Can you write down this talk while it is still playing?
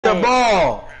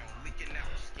ball.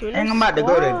 Join And the I'm about to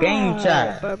go to game squad,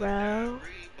 chat. bro.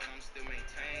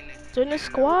 Join the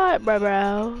squad,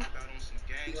 bro.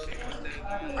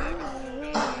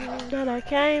 That I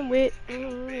came with.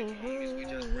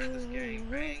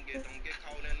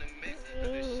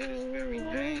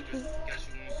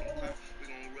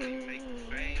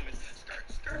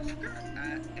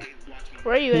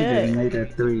 Where you He just at? made a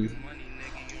 3.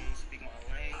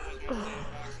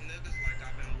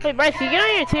 Wait, Bryce, can you get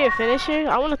on your tier finisher?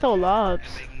 I want to throw lobs.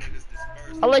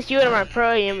 Unless you want to run pro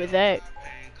AM with that.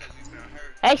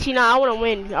 Actually, no, I want to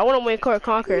win. I want to win Court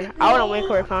Conquer. I want to win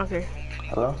Court Conquer.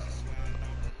 Hello?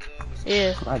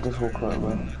 Yeah. I just woke up,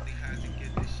 bro. And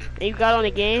you got on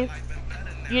the game?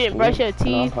 You didn't brush your No, I'm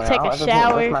teeth, fine. take a I just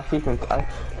shower? went and brush my teeth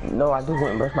no, I just went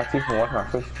and brushed my teeth and washed my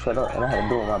face. Shut up. And I had to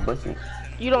do it with my brushes.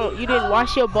 You didn't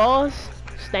wash your balls?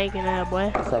 Stinking that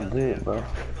boy. Yes, I did, bro.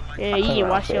 Yeah, you didn't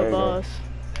wash your balls.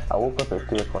 I woke up at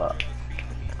 3 o'clock.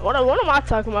 What am I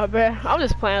talking about, bro? I'm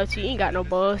just playing with you. You ain't got no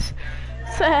balls.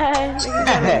 You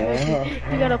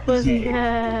got a pussy.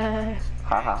 Ha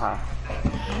ha ha. I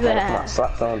put my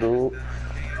socks on, dude.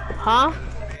 Huh?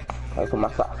 I put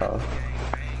my socks on.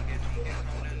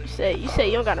 You say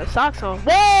you don't got no socks on.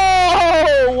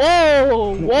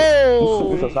 Whoa!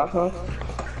 You put socks on?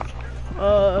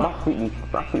 My feet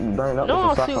be burning up. No,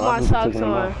 I don't suit my socks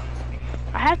on.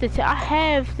 I have to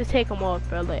take them off,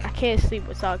 bro. Like I can't sleep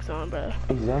with socks on, bro.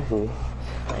 Exactly.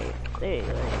 Like,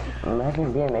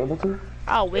 imagine being able to.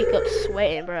 I'll wake up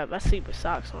sweating, bro, if I sleep with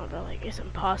socks on, bro. Like it's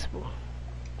impossible.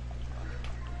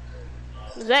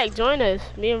 Zach, join us.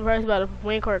 Me and Bryce about to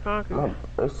win Court Conquer. My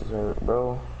wrists hurt,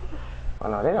 bro. Oh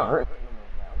no, they don't hurt.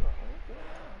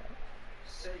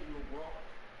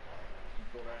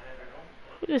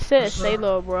 You just said say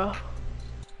little, bro.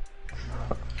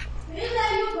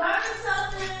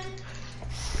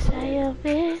 Say a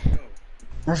bit.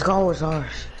 Let's go, it's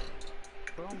ours.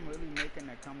 Bro, I'm really making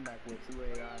a comeback with 2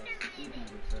 AIs.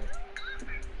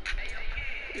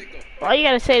 Why you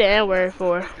gotta say the N-word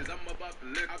for?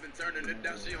 Turning it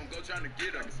down, she don't go trying to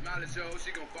get her. Smile at your hoe, she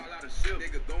gon' fall out of shit.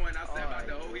 Nigga going outside about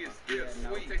the hoe, he is still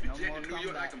sweet. Take the jet to New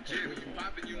York like I'm Jerry. You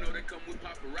poppin', you know they come with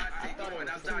paparazzi. Going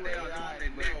outside, they all on their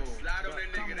neck. Slide on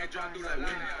that nigga, they drive through like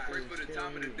winning. Pray for the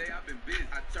time of the day, I've been busy.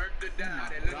 I turned it down.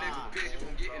 That little nigga bitch, you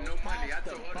won't getting no money. I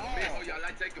told her to miss. Oh, y'all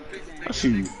like taking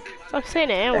pictures. Stop saying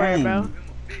the N-word, bro.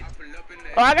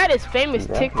 Oh, I got his famous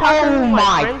TikTok. Oh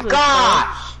my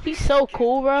gosh! He's so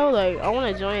cool, bro. Like, I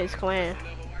wanna join his clan.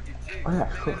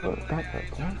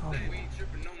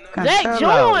 Zach,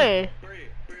 join!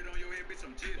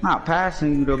 Not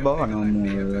passing you the ball no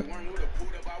more.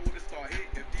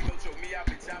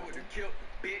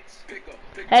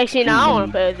 Actually, no, I don't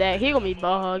wanna play with Zach. He gonna be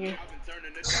ball hogging.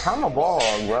 I'm a ball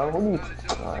hog, bro. Who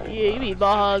Yeah, you be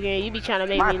ball hogging. You be trying to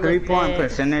make My me look 3-point bad.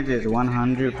 percentage is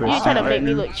 100%. You trying to make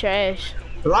me look trash.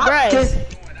 Bryce,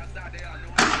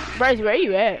 where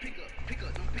you at?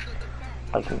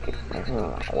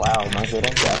 Wow, my god,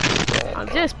 that's bad. I'm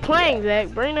just playing, Zach.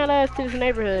 Bring that ass to this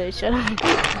neighborhood. Shut up.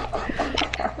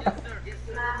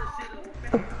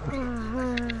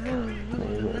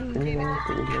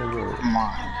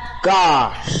 My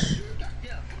gosh!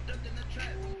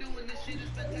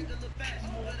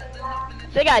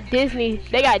 They got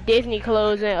Disney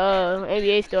clothes in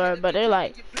NBA store, but they're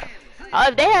like,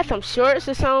 if they had some shorts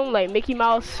or something, like Mickey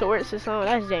Mouse shorts or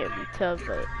something, that's gonna be tough.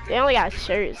 But they only got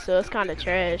shirts, so it's kind of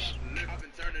trash.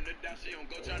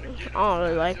 I don't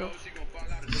really like them.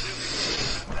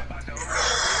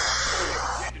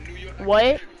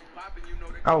 What?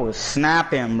 I was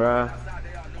snapping, bruh.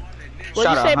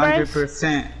 What'd Shot you say, Bryce?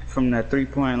 100% from the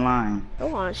 3-point line.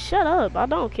 Go on, shut up. I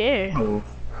don't care. Oh,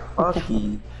 fuck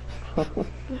you.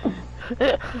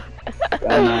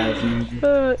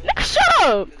 Shut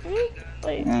up!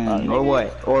 Wait, or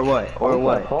what? Or what? Or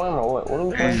what? What are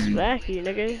we playing? Smack you,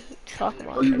 nigga. Talking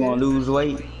about, Are you nigga. gonna lose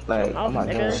weight? Like, Mouth,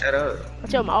 nigga. shut up.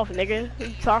 Watch your mouth, nigga. Who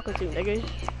you talking to, nigga?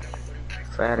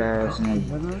 Fat ass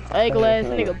nigga. Ugly ass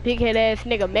nigga, big head ass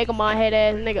nigga, Megamon head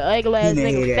ass nigga, ugly ass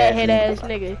nigga, fat head ass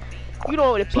nigga. You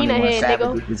know with a peanut head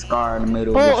nigga, With the scar in the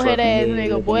middle. bald head ass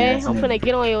nigga, boy. I'm finna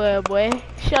get on your ass, boy.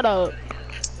 Shut up.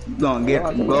 You gonna get?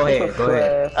 Go ahead. Go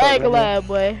ahead. Ugly ass,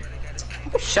 boy.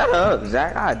 Shut up,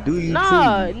 Zach. I do you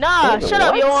Nah, too. nah. Shut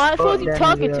up, Johan. Who was you Fuck that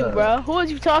talking nigga to, up. bro? Who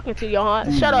was you talking to,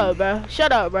 Johan? Shut up, bro.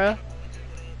 Shut up, bro.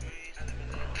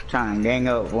 Trying to gang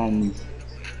up on me.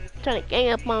 Trying to gang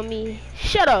up on me.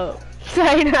 Shut up.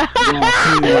 Say that. You don't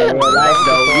see me in real life,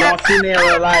 though. You don't see me in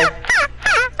real life.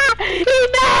 He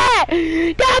mad!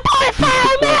 That boy so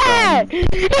mad!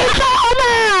 He's so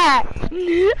mad!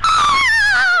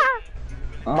 Ah!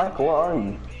 Michael, where are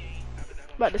you?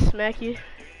 About to smack you.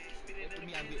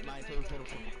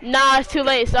 Nah, it's too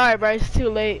late. Sorry, bro. It's too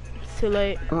late. It's too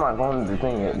late. I'm not going to the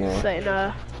thing yet, man. Say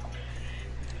nah.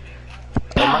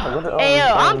 Hey, Hey, yo,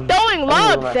 I'm throwing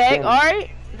logs, Zach. Alright?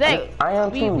 Zach, I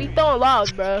am too. we throwing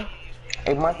logs, bro.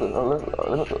 Hey, Michael,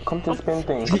 let's come to the spin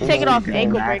thing. I'm taking off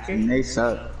ankle breaker. They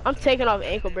suck. I'm taking off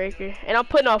ankle breaker. And I'm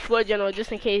putting off floor general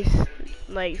just in case,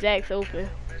 like, Zach's open.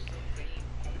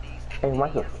 Hey,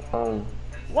 Michael, I'm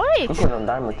What? putting on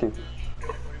diamond too.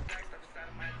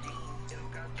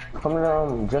 Come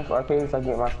to Just Arcades, I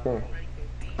get my spin.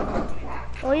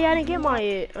 Oh, yeah, I didn't get mine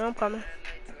yet. I'm coming.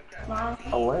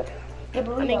 Oh, what? I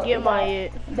didn't get mine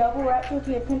yet. Double wrap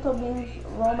tortilla, pinto beans,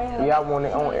 romaine. Yeah, I want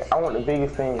it. I want the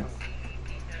biggest thing.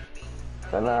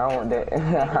 So now I want that.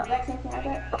 Jackson, can I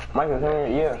have that? Michael, come here.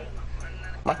 Yeah.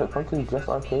 Michael, come to Just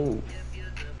Arcade.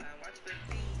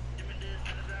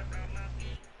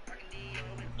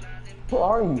 Who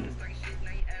are you?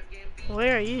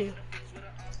 Where are you?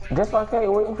 Just Arcade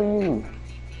waiting for you.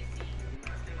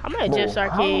 I'm at Just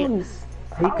Arcade.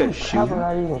 He could How shoot. can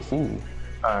I even see you?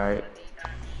 Alright.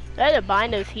 I had to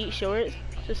bind those heat shorts.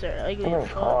 Just are ugly I'm as in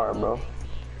fuck. car, bro.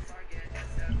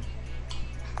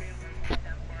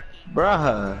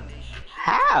 Bruh.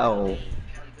 How?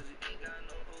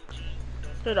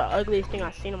 They're the ugliest thing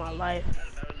I've seen in my life.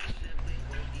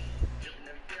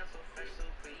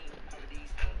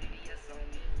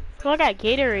 Oh, I got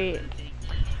Gatorade.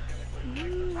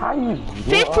 How you?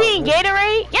 15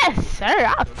 Gatorade? Yes, sir.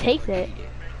 I'll take that.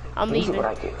 I'm This is leaving.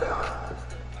 what I get.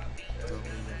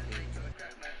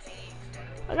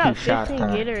 I got You shot 15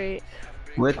 that. Gatorade.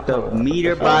 With the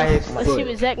meter by his Let's see what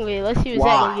foot. Zach can get. Let's see what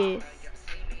Why? Zach can get.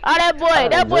 Oh, that boy jersey.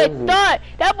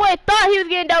 thought he was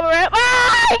getting double rep.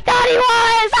 Ah, he thought he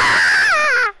was.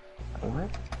 Ah! What?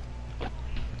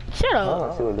 Shut I up.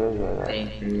 don't see what this is.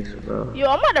 Thanks, bro. Yo,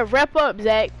 I'm about to rep up,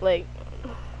 Zach. Like,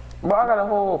 Bro, I got a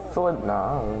whole foot. Nah, I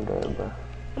don't want that, bro.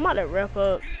 I'm about to rep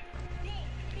up.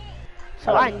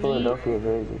 So I I got need Philadelphia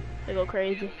jersey. to go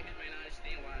crazy.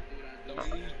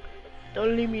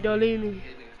 Don't leave me, don't leave me.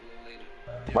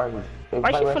 Why you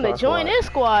finna join this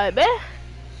squad, man?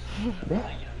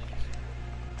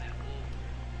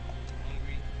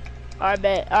 Alright,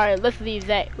 bet. Alright, let's leave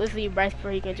Zach. Let's leave Bryce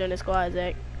before he can join the squad,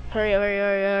 Zach. Hurry up, hurry up,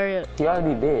 hurry up, hurry up. He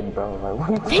already did, bro. Like,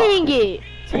 what you Dang it!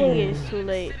 Dang it, it's too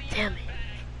late. Damn it.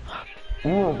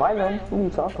 You invite him? What are you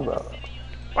talking about?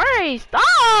 Bryce,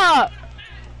 stop!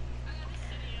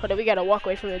 Hold on, we gotta walk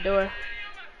away from the door.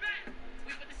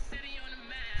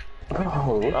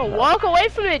 Bro, Bro, walk away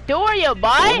from the door, you what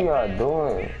boy! y'all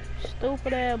doing?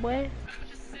 Stupid ass boy.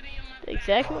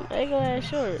 Exactly, ugly ass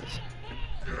shorts.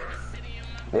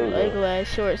 There you Ugly go. ass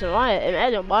shorts.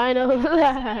 Imagine buying those.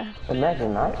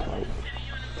 Imagine that. Like,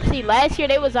 See, last year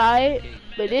they was alright,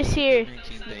 but this year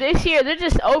they're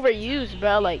just overused,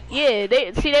 bro. Like, yeah,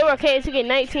 they were okay to get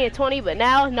 19 and 20, but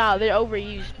now, nah, they're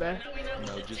overused, bro.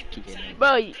 No, just keep it.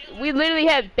 Bro, we literally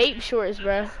have Bape shorts,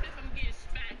 bro.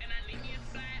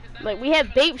 Like, we have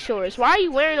Bape shorts. Why are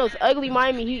you wearing those ugly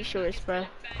Miami Heat shorts, bro?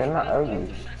 they're not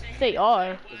ugly. They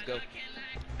are. Let's go.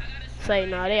 Say,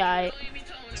 nah, they alright.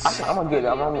 I'm gonna get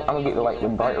the like the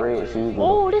bright red shoes.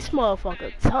 Oh, this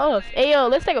motherfucker tough. Hey, yo,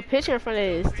 let's take a picture in front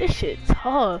of this. This shit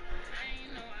tough.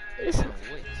 This,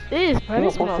 bro. You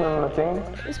This gonna post it motherfucker. on the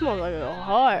thing? This motherfucker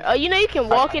hard. Oh, you know you can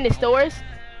walk in the stores.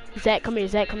 Zach, come here.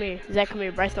 Zach, come here. Zach, come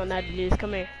here. Bryce don't know how to do this.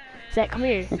 Come here. Zach, come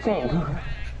here. You can't do that.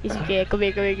 Yes, you can. Come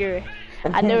here. Come here. Come here.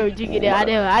 I know you get it.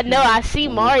 I know. I see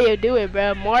Mario do it,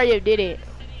 bro. Mario did it.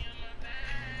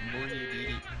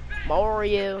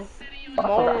 Mario. I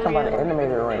forgot about the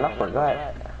animator ring. I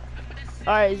forgot.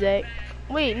 Alright, Zach.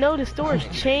 Wait, no, the store's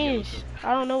changed.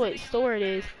 I don't know what store it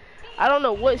is. I don't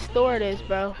know what store it is,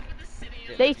 bro.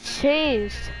 They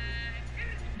changed.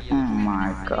 Oh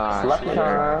my gosh. Lucky They're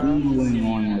time. doodling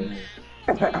on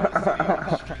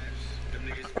us.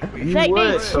 You Zach, they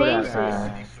would throw that changed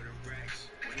high. it.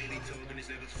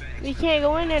 We can't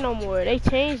go in there no more. They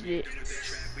changed it.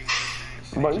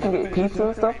 Bro, you can get pizza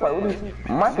and stuff. Like, what is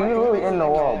Michael, you really in the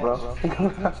wall, bro.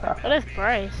 Oh, that's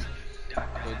Bryce.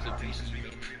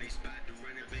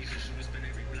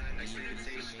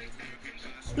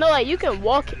 No, like, you can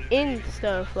walk in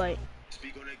stuff, like.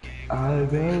 I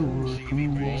know what you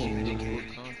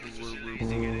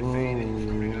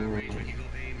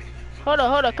Hold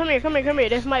on. Come here.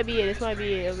 This might be it. Over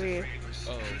here.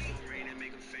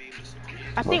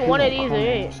 I think one of these are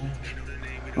it.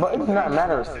 But it does not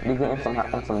matter if you get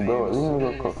in some doors. You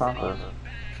need to go conquer.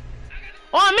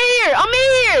 Oh, I'm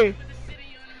in here.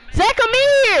 Zach, I'm in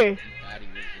here.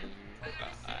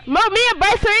 Bro, me and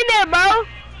Bryce are in there, bro.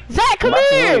 Zach, come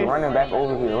Michael here. running back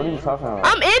over here. What are you talking about?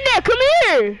 I'm in there. Come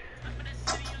here.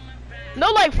 No,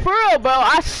 like for real, bro.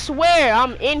 I swear,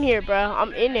 I'm in here, bro.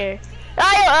 I'm in there.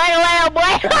 I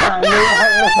boy.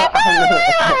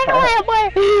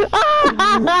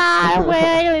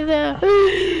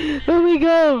 Where we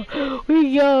go?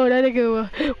 That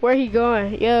nigga. Where he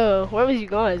going? Yo, where was you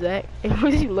going, Zach? What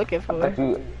was you looking for? I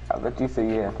bet you said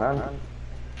yeah, man.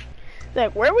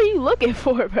 Like, where were you looking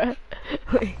for, bro?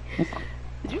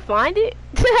 Did you find it?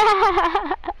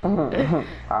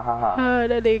 Oh,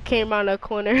 that nigga came around the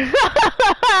corner.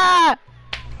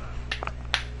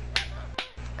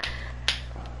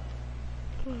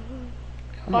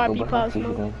 RP Pop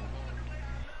Smoke.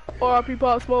 RP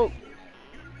Pop Smoke.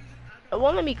 It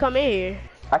won't let me come in here.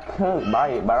 I could buy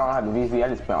it, but I don't have the VZ. I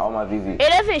just spent all my VZ. It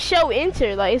doesn't show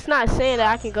enter. Like, it's not saying that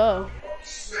I can go.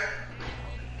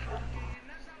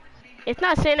 It's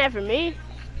not saying that for me.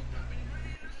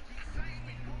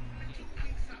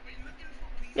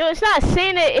 Yo, it's not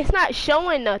saying it. It's not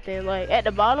showing nothing. Like at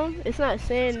the bottom, it's not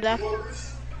saying that.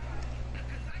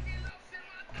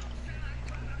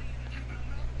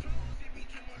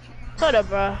 Hold up,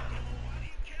 bro.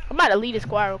 I'm about to lead the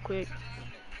squad real quick.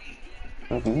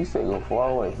 You said go far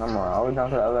away. I'm all the way down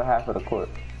to the other half of the court.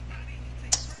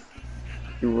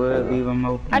 You would leave them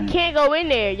open. I can't go in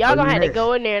there. Y'all gonna have to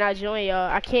go in there and I join y'all.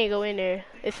 I can't go in there.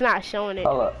 It's not showing it.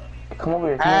 Hold up. Come over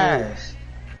here. Ass.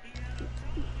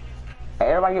 Hey,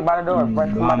 everybody get by the door. Come by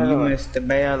the You door. missed the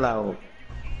bailout.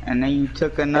 And then you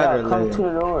took another Come leg. to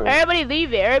the door. Everybody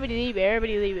leave it. Everybody leave it.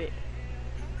 Everybody leave it.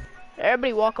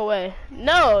 Everybody walk away.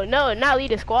 No, not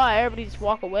lead the squad. Everybody just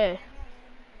walk away.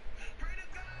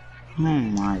 Oh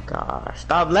my gosh.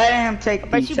 Stop letting him take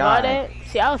But these you bought shots. it?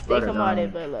 See, I was thinking Put it about on.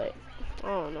 it, but like, I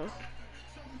don't know.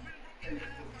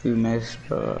 You missed,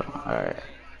 alright.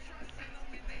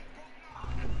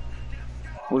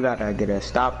 We gotta get a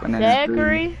stop and then a three.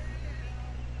 Zachary?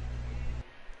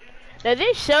 Does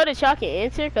this show that y'all can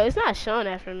enter? Cause it's not showing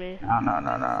that for me.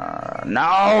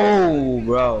 No,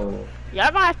 bro.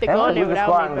 Y'all gonna have to go in there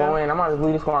without me, bro. I'm gonna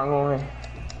leave the squad and go in.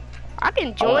 I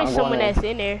can join I'm someone going in. that's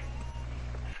in there.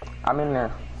 I'm in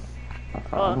there.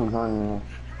 I'm joining you.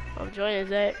 I'm joining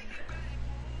Zach.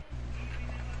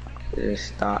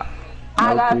 Just stop.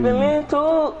 I got three. feelings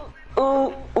too.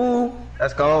 Ooh.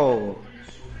 Let's go.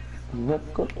 Let's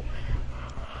go.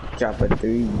 Drop a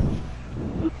 3.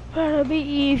 Better be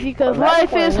easy, cause Well,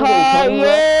 life that's is why you hard, didn't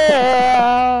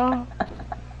yeah.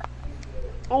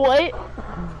 What?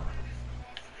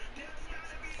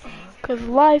 Cause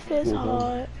life is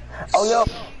hard. Oh, yo.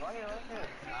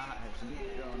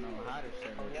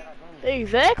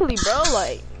 Exactly, bro.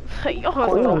 Like, y'all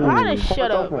don't know how to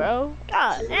shut up, bro.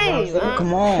 God dang, man.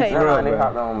 Come on, Hey, Nah, they bro.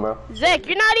 hopped on, bro. Zach,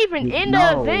 you're not even in the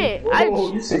No. event.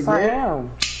 Yes, I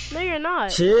am. No, you're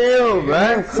not. Chill, bro.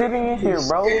 I'm sitting in here,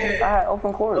 bro. I had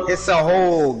open court. It's a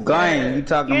whole gun. You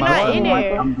talking You're about? not in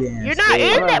there. I'm getting You're not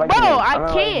scared. in there, bro. I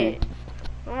I'm can't.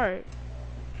 Alright.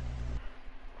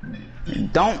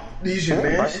 Don't.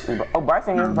 Oh,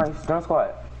 Bryson is Bryson. Join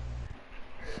squad.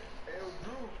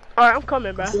 Alright, I'm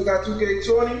coming, bro. Still got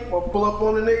 2K20. Wanna pull up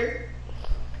on the nigga?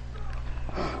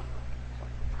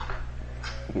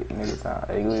 Get niggas sound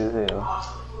ugly as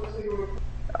hell.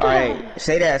 Alright,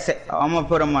 say that. I'm gonna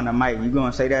put him on the mic. You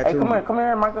gonna say that Hey, too? come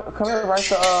here, Michael. Come here,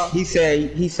 Bryson. He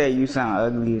said you sound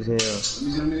ugly as hell. You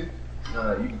see me?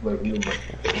 Nah, you can play with me, bro.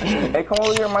 Hey, come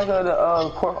over here, Michael. The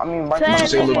court. I mean, Bryson. Say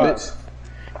Say little it. bitch.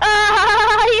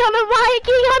 Ah, he on the mic.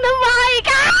 He on the mic.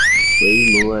 Bro,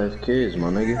 you little ass kids, my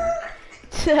nigga.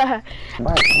 Ah.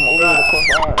 Bryson, come over to the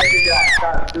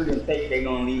court. They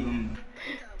gonna leave him.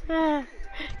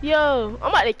 Yo, I'm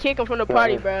about to kick him from the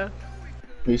party, bro.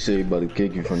 He said he about to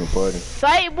kick you from the party.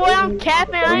 Sight, boy, I'm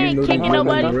capping. I ain't kicking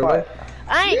nobody.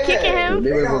 I ain't kicking him.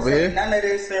 They live over here? None of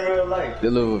this in real life. They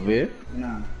live over here?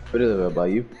 Nah. Where they live at, by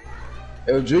you?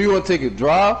 Hey, Drew, you wanna take a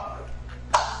drive?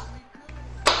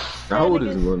 How old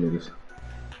is you little niggas?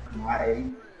 My age.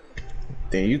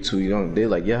 Damn, you too young. They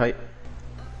like your height.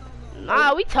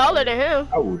 Nah, we taller than him.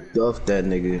 I would duff that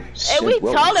nigga. Hey, we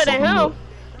taller than him.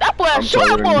 That boy a I'm short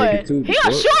taller than boy. nigga too, He a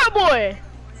what? short boy.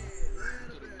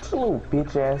 Oh,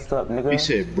 bitch ass up, nigga. He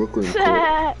said Brooklyn. Who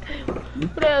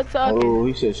the hell talking? Oh,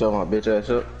 he said shut my bitch ass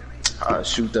up. I'll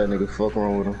shoot that nigga. Fuck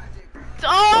wrong with him.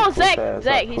 Oh, Push Zach, ass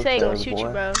Zach, up, he push said he gonna ass shoot you,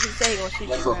 boy. bro. He said he gonna shoot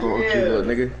you. Fuck Bro. wrong with you, little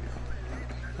nigga.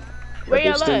 Where Like, they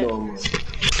y'all still at? on me.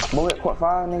 Boy, at court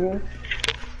 5, nigga.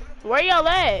 Where y'all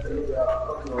at?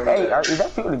 Hey, is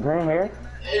that you with the green hair?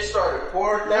 It started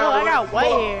pouring No, I got white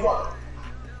hair.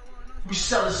 We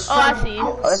selling Oh, I see you.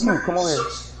 Oh, that's you. Come over here.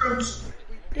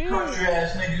 Damn.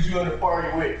 ass niggas you in the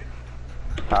party with.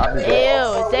 I'll be back.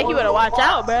 Ew, Zach, you better watch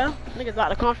out, bro. Niggas about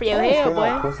to come for your head,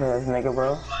 boy. Pussy ass nigga,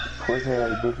 bro. Pussy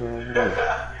ass bitch ass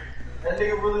nigga. That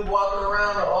nigga really walking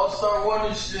around the All-Star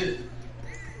Wonder shit.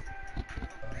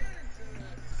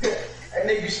 That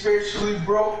nigga spiritually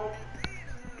broke.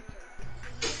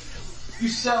 You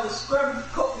selling scrubby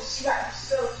coke and slap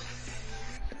yourself.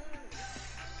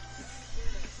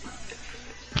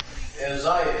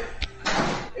 Anxiety.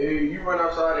 If you run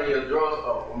outside and your drawers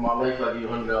up on my legs like you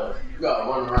 $100, you gotta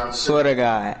run around. Swear to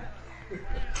God.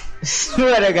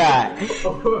 Swear to God.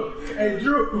 Hey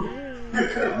Drew.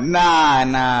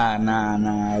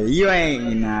 Nah. You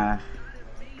ain't nah.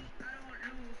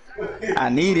 I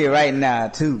need it right now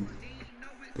too.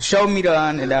 Show me the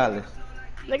 $100.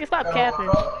 Nigga, stop capping.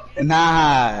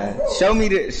 Nah. Show me.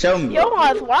 Yo,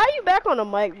 Hans, why are you back on the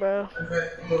mic, bro?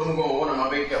 I'm going one of my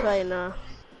big cups. Say nah.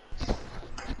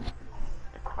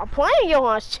 I'm playing,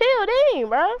 Johannes. Chill, dang,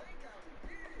 bro.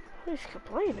 He's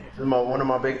complaining. This is one of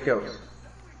my big cups.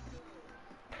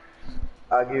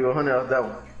 I'll give you 100 off that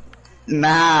one.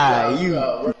 Nah, you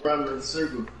run in the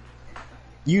circle.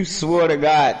 You swore to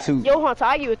God too. Johannes,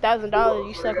 I give you $1,000.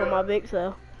 You suck on my big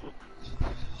self.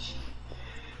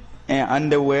 And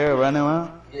underwear running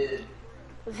around? Yeah.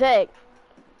 Zach.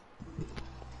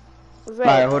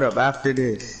 Alright, hold up. After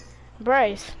this.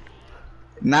 Bryce.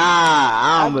 Nah,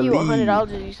 I don't believe. I'll give you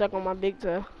 $100 if you suck on my big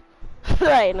toe.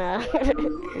 Right now.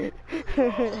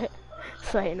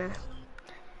 Say now.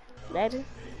 Imagine.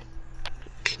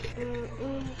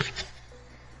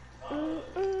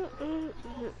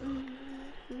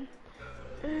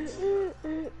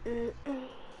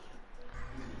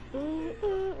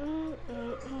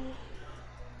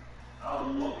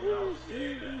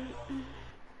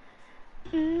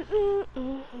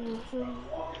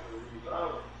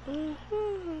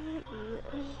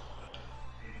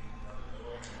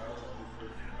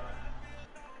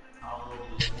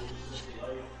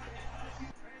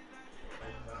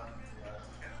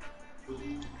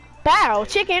 Bow,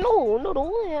 chicken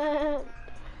noodle. Yeah.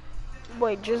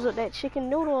 Boy, drizzle that chicken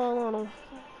noodle all on him.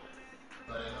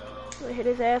 Hit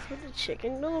his ass with the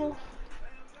chicken noodle.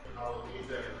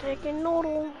 Chicken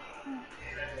noodle.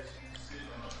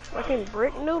 Fucking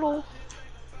brick noodle.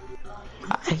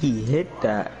 How he hit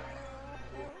that?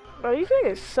 Bro, you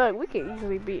niggas suck. We can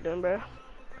easily beat them, bro.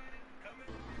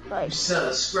 Like,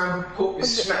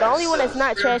 the only one that's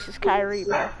not trash is Kyrie,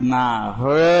 bro. Nah,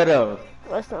 for real though.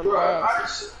 That's not bad.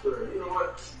 You know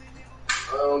what?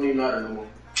 I don't even know anymore.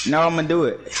 No, I'm gonna do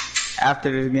it after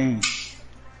this game.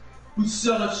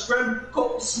 Johannes,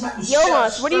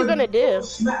 what are you gonna do?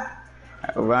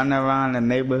 Run around the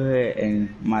neighborhood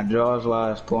and my drawers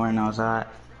while it's pouring outside.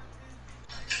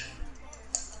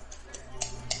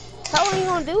 How long you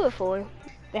gonna do it for?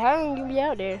 How long you be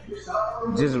out there?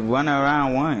 Just run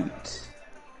around once.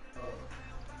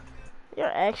 You'll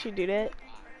actually do that?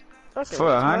 Okay, For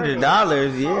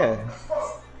 $100, yeah.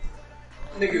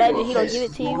 Imagine he don't give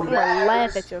it to you, I'm gonna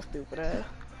laugh at your stupid ass.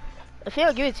 If he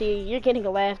don't give it to you, you're getting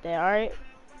laughed at, alright?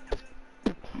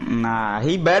 Nah,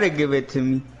 he better give it to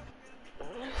me.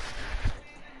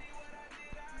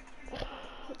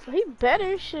 He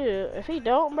better, shit. If he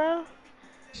don't, bro.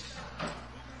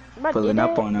 Pulling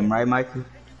up on him, right, Michael?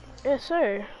 Yes,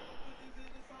 sir.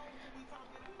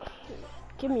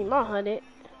 Give me my 100.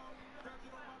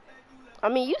 I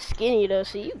mean, you skinny though,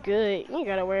 so you good. You ain't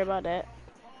gotta worry about that.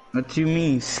 What you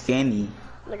mean, skinny?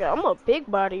 Nigga, I'm a big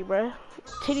body, bruh.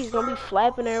 Titties gonna be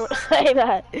flapping everywhere. Say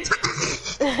that.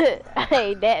 I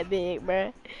ain't that big,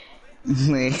 bruh.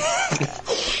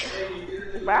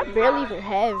 But I barely even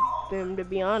have them, to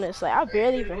be honest. Like, I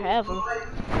barely even have them.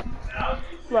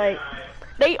 Like,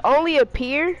 they only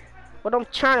appear, but I'm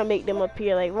trying to make them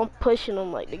appear. Like, if I'm pushing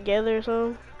them, like, together or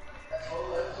something.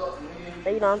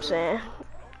 You know what I'm saying?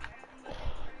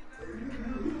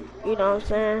 You know what I'm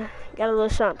saying? Got a little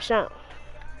something, something.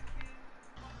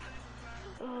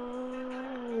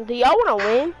 Do y'all wanna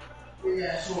win?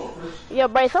 Yeah,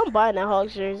 Bryce, I'm buying that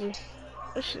Hawks jersey.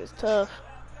 That shit is tough.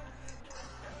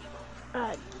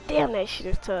 God damn, that shit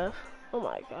is tough. Oh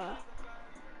my god.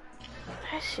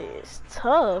 That shit is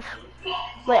tough.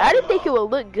 Like, I didn't think it would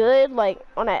look good, like,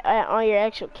 on that on your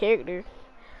actual character.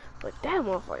 But that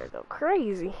motherfucker go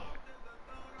crazy.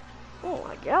 Oh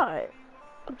my god.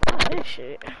 Look at this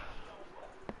shit.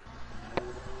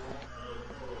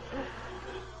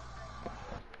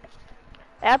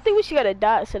 I think we should get a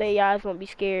dot so they y'all won't be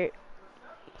scared.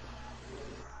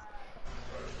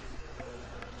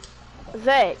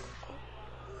 Zach.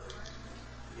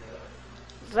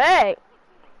 Zach.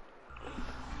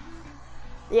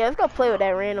 Yeah, let's go play with that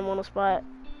random on the spot.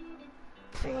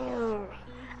 Damn.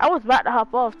 I was about to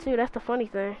hop off too, that's the funny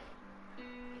thing.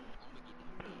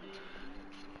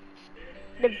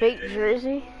 The baked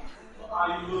jersey.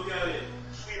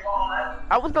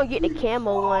 I was gonna get the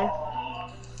camo one.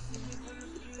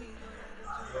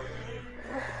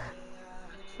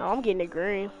 Oh, I'm getting the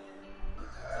green.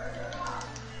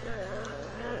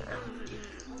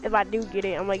 If I do get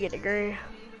it, I'm gonna get the green.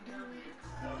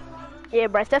 Yeah,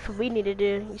 bruh, that's what we need to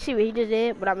do. You see what he just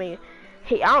did? But I mean,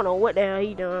 I don't know what the hell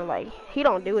he doing. Like, he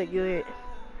don't do it good.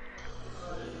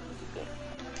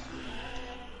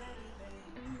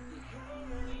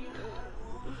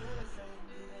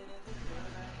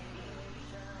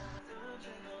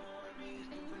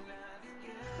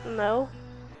 No.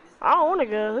 I don't wanna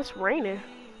go. It's raining.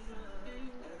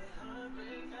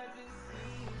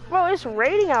 Bro, it's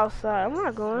raining outside. I'm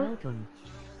not going.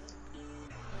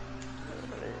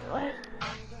 What?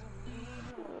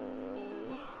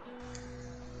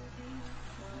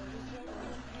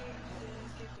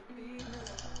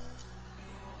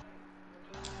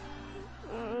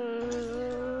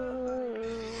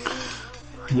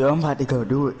 Yo, I'm about to go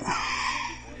do it.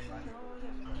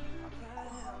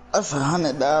 That's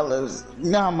 $100. You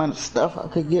know how much stuff I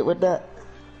could get with that?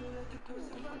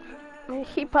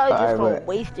 He probably just gonna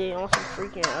waste it on some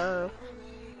freaking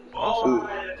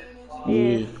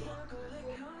Yeah.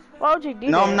 Why would you do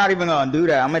that? No, I'm not even gonna do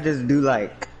that. I'm gonna just do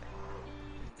like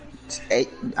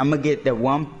I'm gonna get the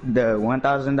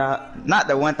 $1,000, not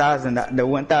the 1,000, the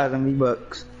 1,000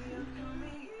 V-Bucks.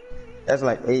 That's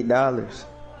like $8.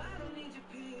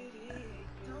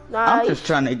 Nah, I'm just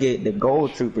trying to get the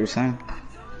gold trooper, son.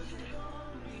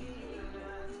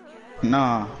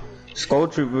 Nah,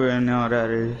 Gold Trooper and all that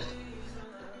is.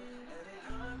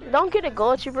 Don't get a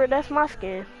gold trooper, that's my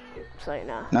skin. Say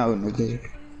nah. No, nigga.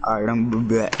 Alright, I'm gonna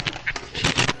be back.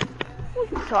 Who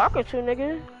you talking to,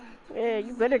 nigga? Yeah,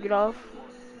 you better get off.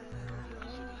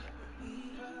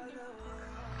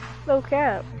 No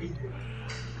cap.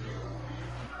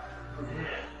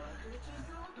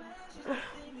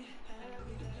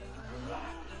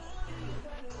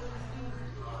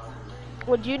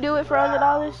 Would you do it for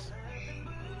 $100?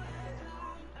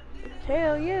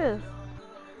 Hell yeah.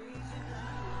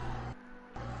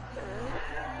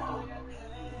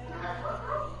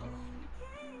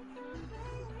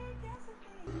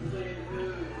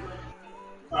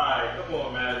 Alright, come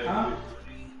on, man. Huh?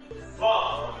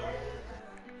 Fuck.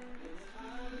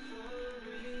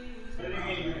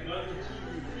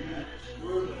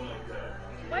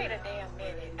 Wait a damn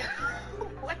minute.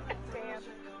 Wait a damn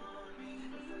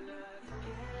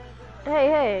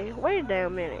Hey, wait a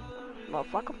damn minute,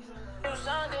 motherfucker.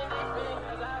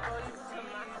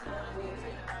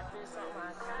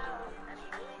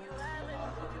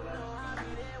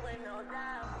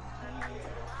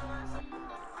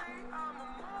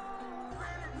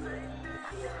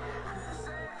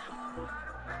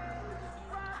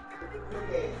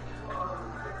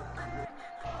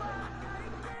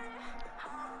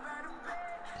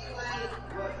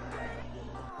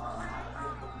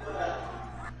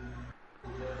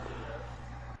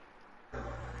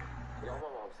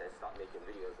 Stop making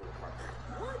videos in the park.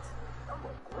 What? I'm a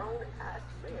grown ass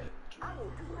man. I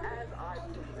will do as I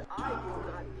please. I do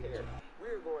not care.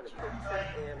 We're going to quick check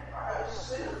and I'm gonna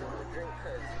put her on the drink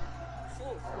because she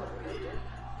ain't something like that.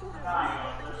 Who the hell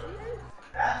do you think she is?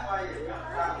 That's why you're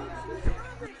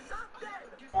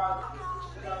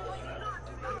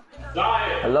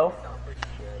Diet. Hello?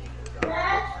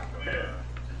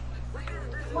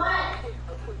 What?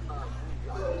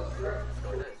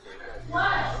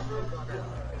 What?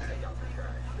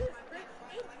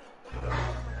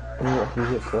 Yeah, you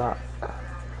get clock.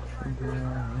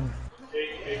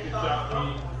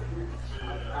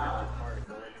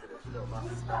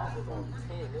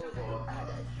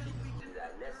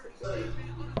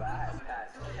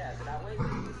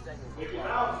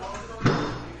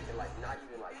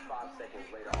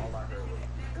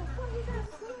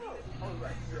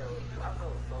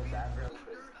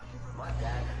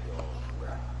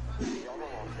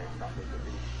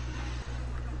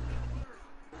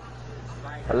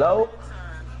 Hello?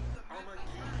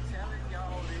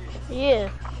 Yeah.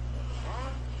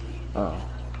 Oh.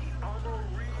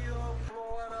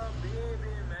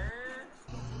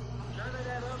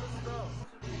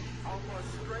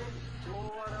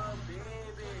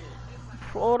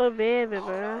 Florida baby,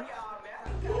 man.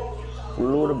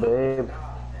 Florida babe.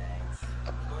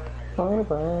 Florida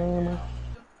babe.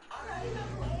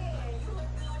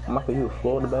 I'm not for you,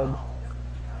 Florida babe.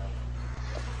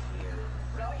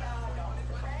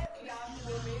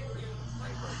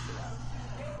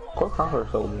 Court Conquer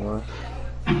is so boring.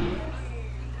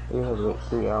 We have like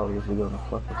 3 hours to go on a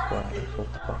fucking flight. It's so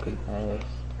fucking ass.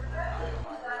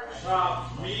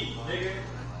 Brown meat, nigga.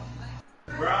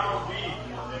 Brown meat,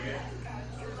 nigga.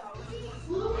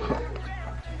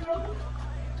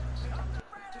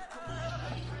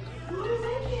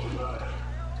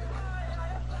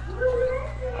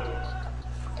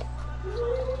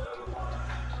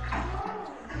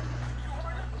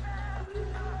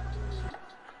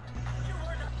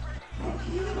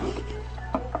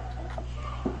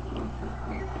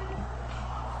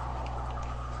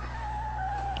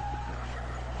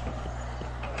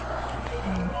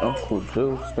 Uncle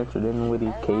Joe, Spencer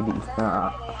Dinwiddie, KD.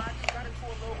 Nah.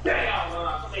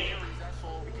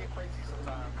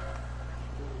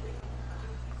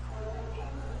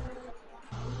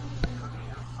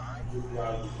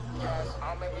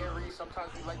 I'm an Aries.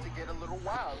 Sometimes we like to get a little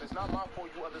wild. It's not my fault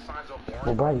you other signs are boring.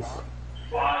 Well, Bryce.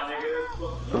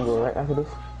 Can we go right after this?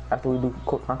 After we do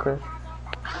Court Conquest?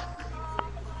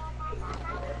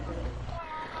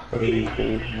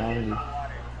 83, 90.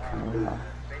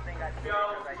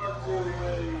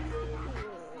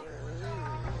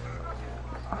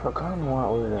 I forgot more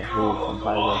over that food from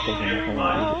Fiverr taking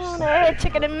macaroni,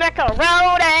 chicken and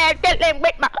macaroni, fiddling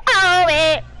with my own.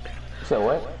 You said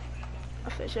what? I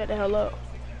said shut the hell up.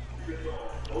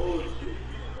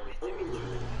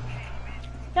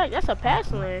 Yeah, that's a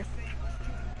pass lane.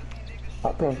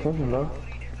 I'm paying attention, bro.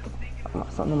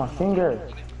 Something in my finger.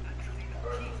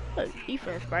 Good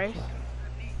defense, Bryce.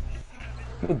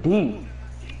 Good D.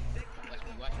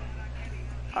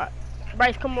 Alright,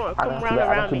 Bryce, come on, come round I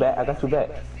around me. I got you back.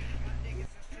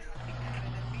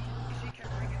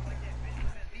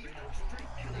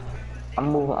 I'm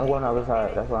moving. I'm going to the other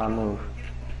side. That's why I move.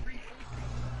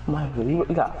 Michael, you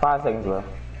got 5 seconds left.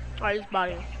 Alright, just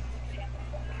body him.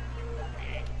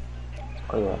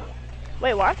 Oh yeah.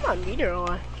 Wait, why is my meter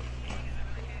on?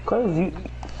 Cause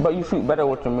but you shoot better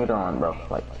with your meter on, bro.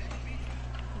 Like.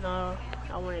 No,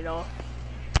 I want it off.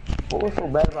 What was so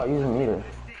bad about using meter?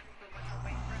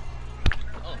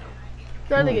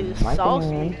 That nigga just sauced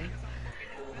me.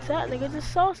 That nigga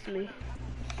just sauced me.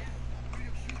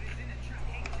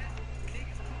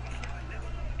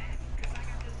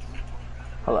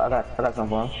 Hold on, I got something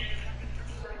for him.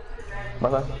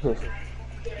 But let's do this.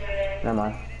 Never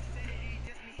mind.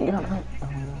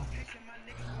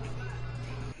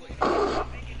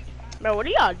 Bro, what are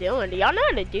y'all doing? Do y'all know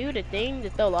how to do the thing to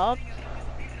throw off?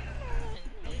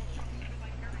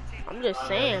 I'm just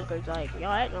saying, cause like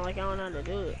y'all acting like y'all don't know how to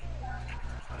do it.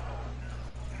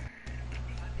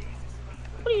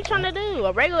 What are you trying to do?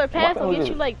 A regular pass will get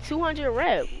you like 200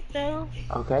 reps. Hell?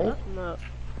 Okay. No.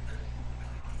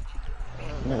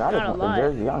 Man, I just want the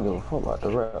jersey. I don't give a fuck about the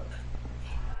rep.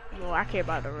 No, I care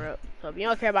about the rep. So if you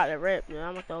don't care about the rep, then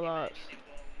I'm gonna throw lobs.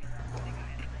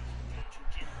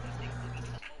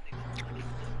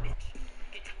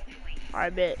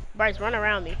 Alright, bet. Bryce, run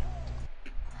around me.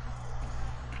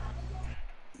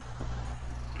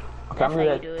 Okay, I'm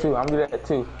gonna do that too. I'm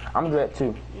gonna do that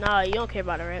too. Nah, you don't care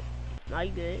about the rep. Nah,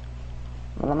 you good.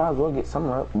 Well, I might as well get some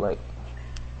rep, like.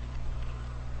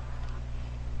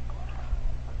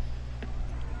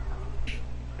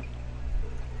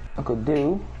 I could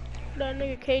do. That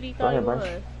nigga Katie thought he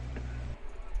was.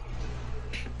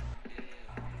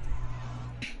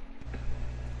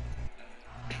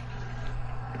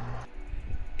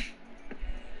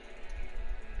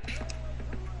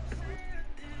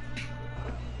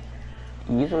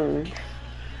 Either.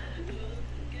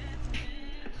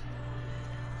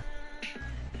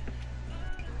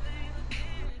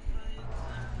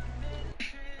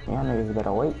 Y'all niggas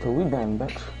better wait till we done,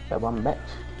 bitch. That I'm bitch.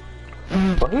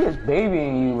 But he is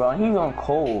babying you, bro. He's on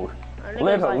cold.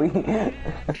 Literally. Like...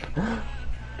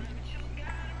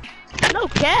 no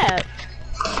cap.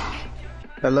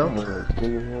 Hello?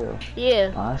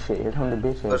 Yeah. Ah, shit. Here come the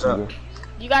bitch. What's up?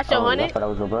 You got your 100? I thought that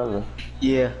was your brother.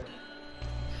 Yeah.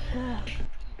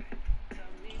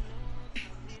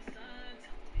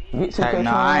 Hey,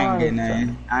 no, I ain't getting that.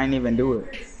 I ain't even do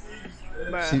it.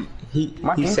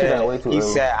 He said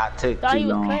I took too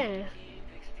long. Playing.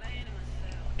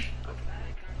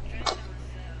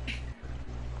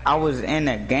 I was in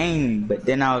a game, but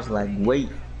then I was like, wait.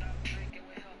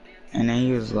 And then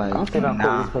he was like, I'm still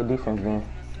nah. Play defense, then.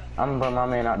 I'm gonna bring my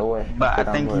man out the way. But I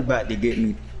think he about to get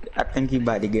me. I think he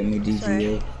about to get me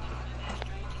GTA.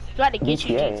 About to get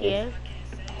you GTA?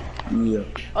 Yeah.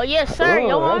 Oh yes, sir. Ooh,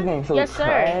 Yo, on. So yes, sir.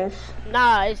 Trash.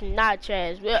 Nah, it's not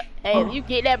trash. Well, hey, if you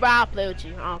get that, bro, I'll play with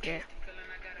you. I don't care.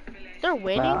 They're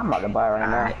winning. Nah, I'm about to buy right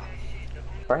now.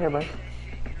 Right here, bro. Right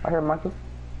here, Michael.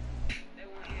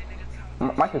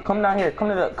 Michael, come down here. Come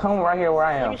right here where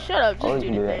I am. Shut up. Just do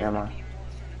you the that. thing. Never mind.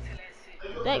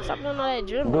 Dang, stop doing all that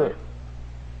dribbling. Do it.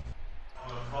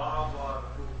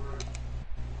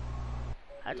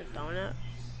 I just throwing it.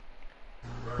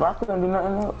 But I couldn't do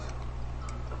nothing else.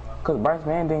 Cause Bryce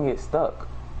Van didn't get stuck.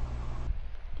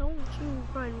 Don't you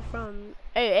run from...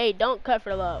 Hey, don't cut for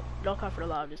the lob. Don't cut for the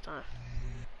lob this time.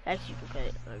 Actually, you can cut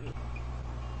it. Maybe.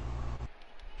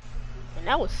 And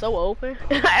that was so open.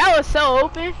 That was so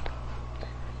open.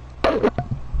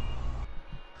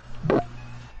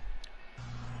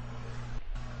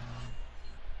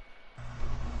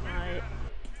 Alright.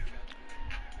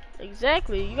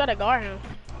 Exactly. You gotta guard him.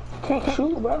 Can't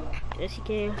shoot, bro. Yes, you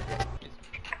can.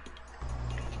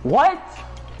 What?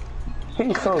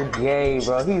 He's so gay,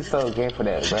 bro. He's so gay for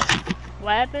that, bro.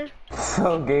 What happened?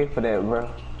 So gay for that, bro.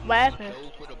 What happened?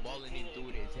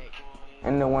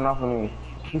 And then went off of me.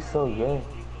 He's so gay.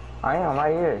 I am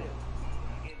right here.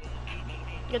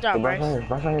 Good job, Bryce.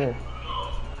 Bryce right here.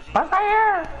 Bryce right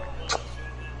here.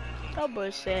 Oh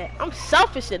bullshit. I'm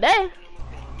selfish today.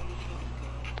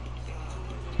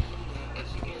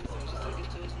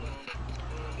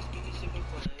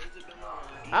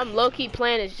 I'm low-key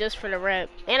playing this just for the rep.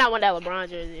 And I want that LeBron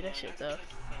jersey. That shit tough.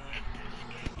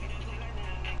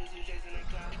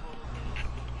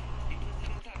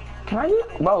 Can I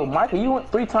get... Bro, Michael, you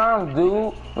went 3 times,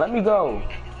 dude. Let me go.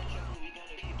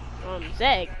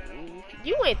 Zach,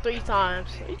 you went 3 times.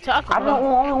 What you talking about? I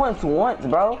only went once,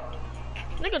 bro.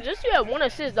 Nigga, just you had 1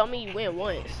 assist don't mean you win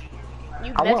once.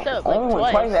 You I messed up like only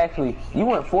went twice, actually. You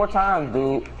went 4 times,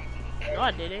 dude. No,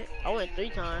 I didn't. I went 3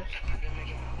 times.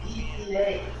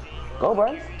 Go,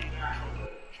 Bryce.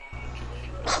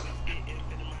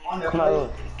 Come on.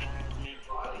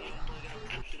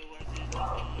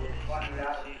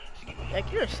 Like,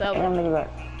 you're a seller. Damn, nigga, that.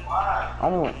 I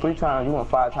only went 3 times. You went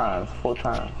 5 times. 4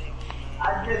 times.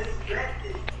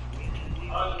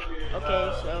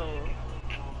 Okay, so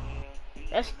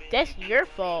that's your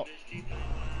fault.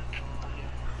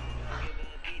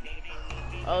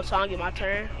 Oh, so I don't get my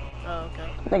turn? Oh, okay.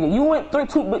 Nigga, you went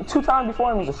 2 times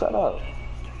before me, so shut up.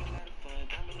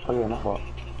 Oh yeah, my fault.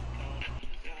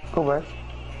 Go, Bryce.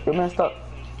 Your man stuck.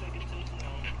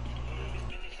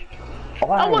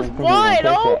 Oh, I was wide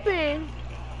open.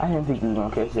 I didn't think you was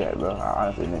gonna catch that, bro. I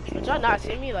honestly didn't think you was Y'all gonna not catch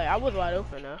see it. me? Like, I was wide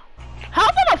open though. How's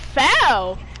that a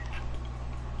foul?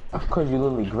 Cause you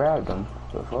literally grabbed him.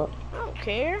 The fuck? I don't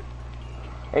care.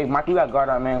 Hey, Mike, you got guard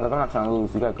our man, cause I'm not trying to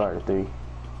lose. You got guard at 3.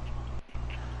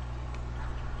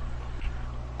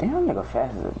 Damn, nigga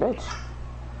fast as a bitch.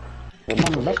 Hey,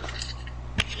 mama, bitch.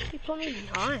 He put me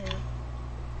behind him.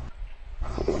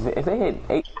 If they hit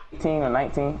 18 or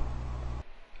 19,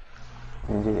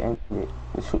 then just end it.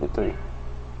 Just shoot the 3.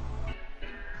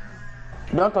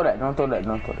 Don't throw that. Don't throw that.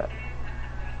 Don't throw that.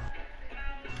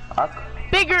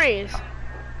 Big greens.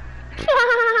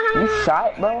 You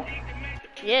shot, bro?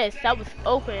 Yes, that was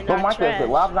open. Bro, Michael, if the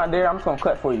lob's not there, I'm just gonna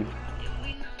cut for you.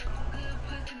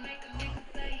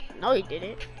 No, he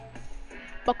didn't.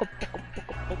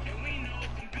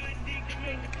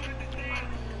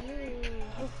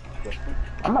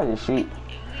 I might just shoot.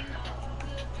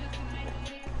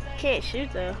 Can't shoot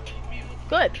though.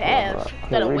 Good pass.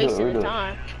 Instead of wasting the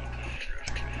time.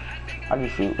 I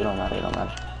just shoot. It don't matter. It don't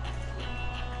matter.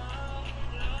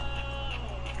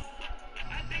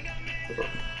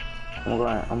 I'm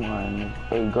going.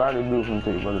 Hey, guard the dude from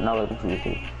 3, brother. Now let him shoot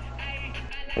 3.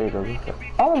 There you go.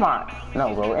 Oh my!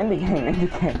 No, bro. End the game. End the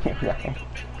game.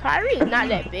 Kyrie is not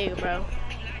that big, bro.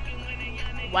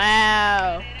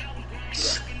 Wow.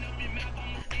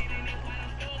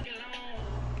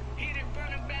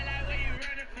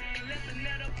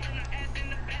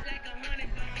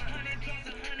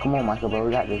 Come on, Michael, bro.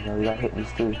 We got this, bro. We got to hit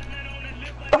these 3.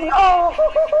 Oh!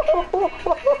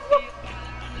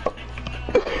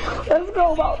 Let's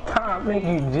go about time. Thank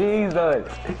you, Jesus.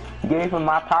 Gave him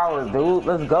my powers, dude.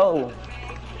 Let's go.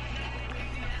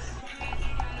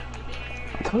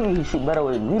 I told you he shoot better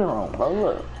with his meter on, bro.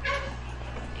 Look.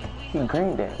 He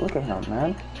greened that. Look at him,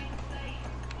 man.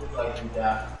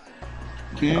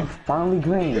 Finally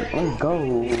green. Let's go.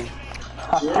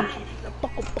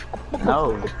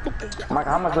 No. Mike,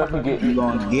 how much left you get? You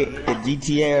gonna get the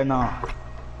GTA or not?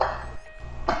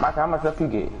 Mike, how much left you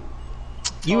get?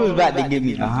 You was about to give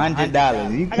me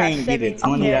 $100. You can't get it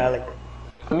 $20.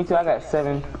 Me too. I got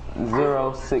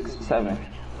 7067.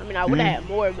 I mean, I would have had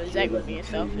more, but Zach was being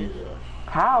selfish.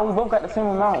 How? We both got the same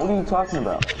amount. What are you talking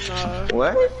about?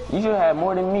 What? You should have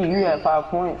more than me. You had 5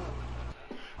 points.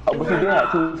 Oh, but you did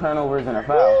have 2 turnovers and a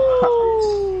foul.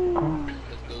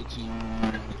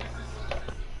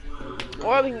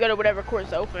 Or we can go to whatever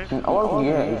court's open. Or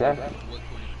yeah, exactly.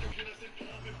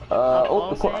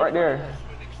 Oh, the court right there.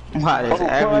 Why does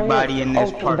everybody in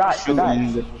this park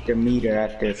shooting with the meter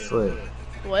at their foot?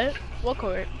 What? What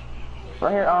court?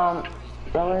 Right here, yeah,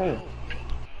 right here.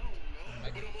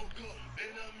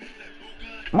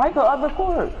 Michael, other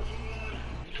court.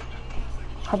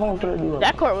 How about we put it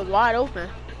that court was wide open.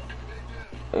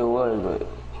 It was, but...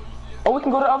 Oh, we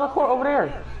can go to the other court over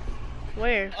there.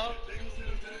 Where?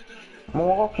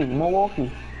 Milwaukee.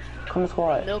 Come to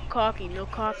squad. No cocky.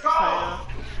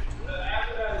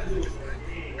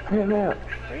 Here.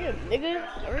 Hurry up, nigga.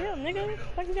 What the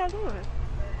fuck you guys doing?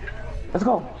 Let's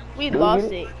go. We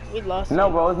lost it. No,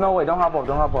 bro, there's no way. Don't hop off.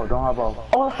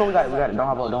 Oh, let's go. We got it. Don't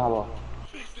hop off.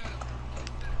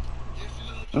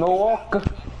 Milwaukee.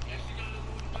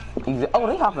 Oh,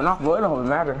 they hopping off, bro. It don't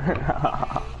matter.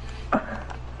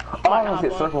 Oh, I almost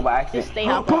get circled by accident. Just stay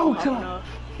hopping off.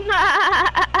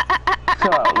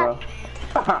 Shut up, bro.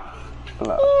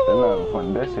 Look,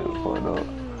 fun. That shit was fun, though.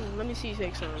 Let me see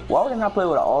 6 songs. Why would I not play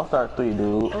with an All-Star 3,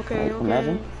 dude? Okay, like, okay.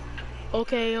 Imagine.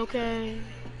 Okay.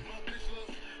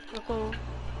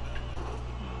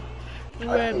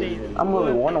 Rabbit. I'm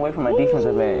literally one away from a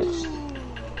defensive edge.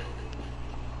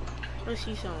 Let's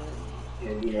see something.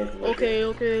 Okay.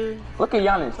 Look at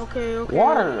Giannis. Okay.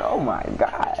 Water. Oh my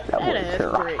god. That was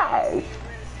trash.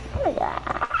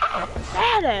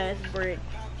 Fat ass brick.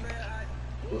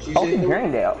 Oh, he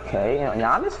drained that. Okay.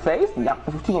 Giannis face?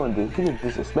 What you gonna do? He just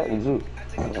disrespected you.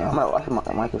 I'm gonna watch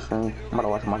Michael stream.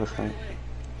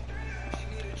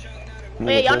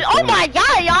 Wait, Giannis. Oh my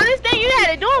god, Giannis. Then you had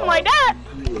to do him like that.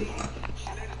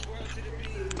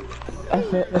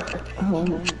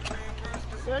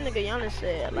 Your nigga Giannis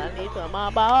said, "Let me put my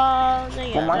ball." Oh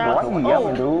my god, why you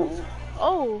yelling, dude?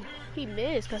 Oh, he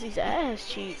missed because he's ass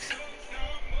cheeks.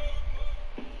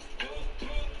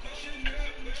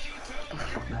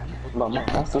 Oh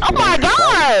my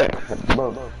god!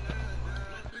 Bro.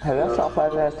 Have y'all shot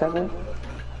 5 ass tackle?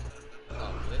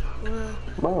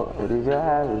 Bro, did you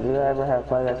ever have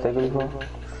 5 ass tackle before?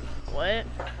 What?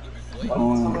 My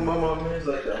mom is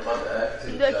like that.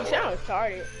 Look, you sound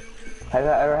retarded. Have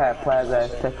y'all ever had Plaza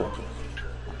Azteca?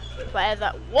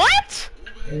 Plaza, what?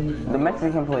 The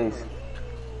Mexican place.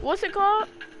 What's it called?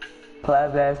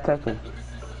 Plaza Azteca.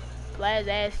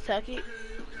 Plaza Azteca.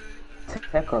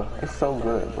 Teca. It's so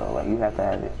good, bro. Like, you have to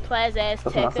have it. Plaza That's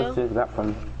what my Azteca. sister got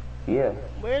from. Yeah.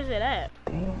 Where is it at?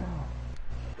 Damn.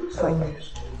 It's like,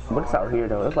 but it's out here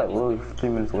though. It's like really 3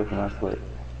 minutes away from my split.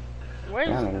 Where is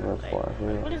it? Far,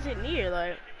 yeah. What is it near,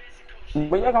 like?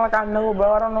 But you acting like I know,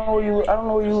 bro. I don't know where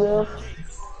you live.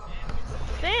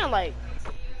 Damn, like,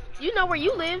 you know where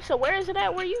you live, so where is it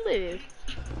at where you live?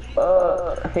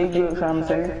 Hey, good, I'm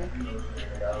saying.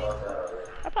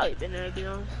 I've probably been there, to be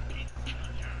honest.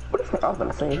 What is I was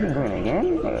gonna say? He green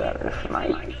again? Nigga,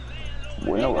 like,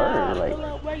 with no word, like.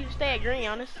 Where you stay at Green,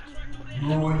 honest?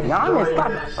 Giannis,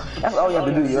 stop. That's all you have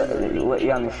to do. You let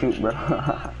Giannis shoot, bro.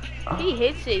 He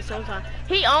hits it sometimes.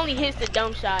 He only hits the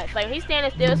dumb shots. Like, when he's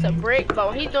standing still, it's a brick, but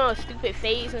when he's doing stupid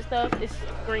fades and stuff, it's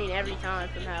green every time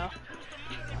somehow.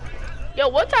 Yo,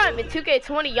 one time in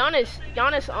 2K20,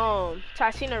 Giannis,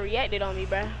 Tycino reacted on me,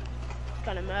 bruh.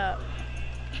 Kind of mad.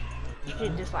 He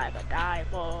just like a dive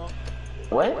ball.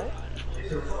 What?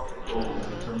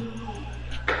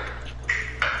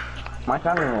 Mike,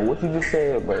 I don't know what you just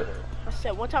said, but... I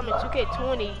said one time in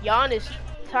 2K20, Giannis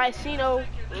Tycino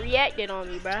reacted on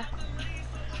me, bruh.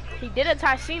 He did a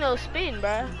Tycino spin,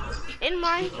 bruh. In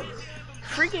my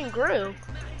freaking grill.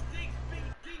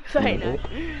 Sorry, no.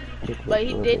 But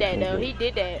he did that, though. He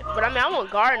did that. But I mean, I won't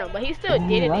guard him, but he still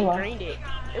did it and greened it.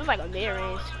 It was like a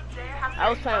mid-range. I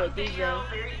was playing with DJ,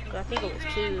 but I think it was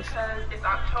 2s. It's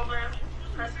October,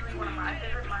 personally one of my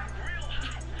favorite months.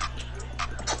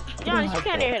 Giannis, you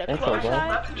can't hit a close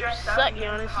shot. You suck,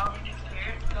 Giannis.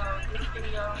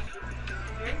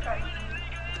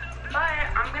 But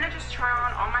I'm gonna just try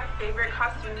on all my favorite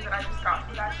costumes that I just got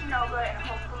from Fashion Nova, and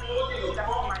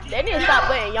hopefully they need to stop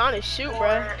letting Giannis shoot,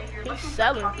 bro. He's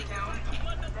selling.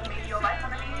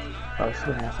 Oh,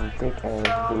 she has some thick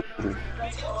ass booty.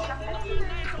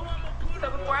 So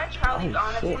before I try these on, I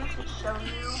just wanted to show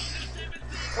you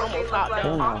what they look like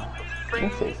off the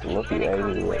This is lucky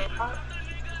everywhere.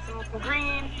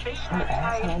 Green, fishnet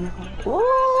type. Ooh,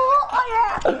 oh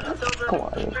yeah! Come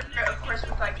on, Of course,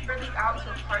 with like really out to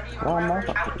a party or Why am I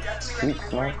whatever, I would definitely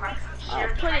recommend wearing like some sheer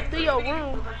I'll put it through your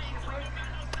room.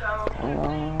 So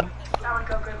that would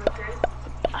go good with this.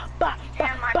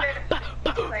 And my favorite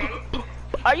place.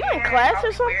 Are you in class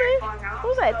or something?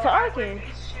 Who's that talking?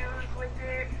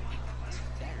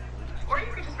 Or you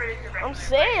could just wear it directly. I'm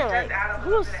saying, like,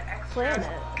 who's playing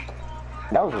that?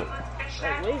 That was it.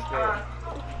 Like, what is that?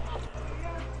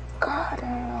 God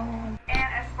damn.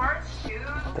 And as far as shoes,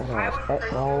 I would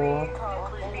personally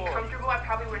be comfortable. I'd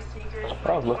probably wear sneakers.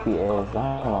 That was lucky ass. I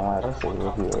don't know why that shit was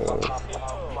lucky ass.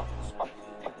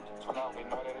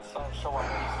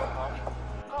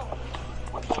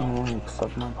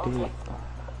 Suck my dick.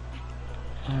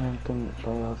 I don't think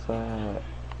play outside.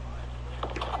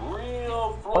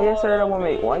 Oh yes sir, that one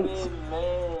make whites.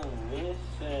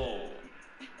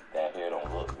 That hair don't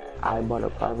look good. I bought a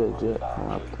private jet for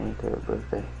my 23rd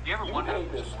birthday. You ever wonder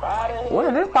the spider? When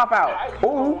did this pop out?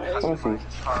 Ooh, let me see.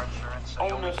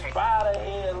 On the spider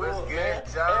head, look, man.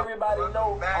 Everybody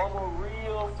knows I'm a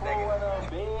real Florida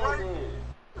baby.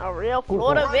 A real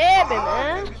Florida baby,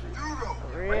 man.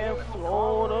 A real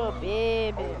Florida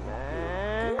baby,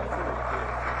 man.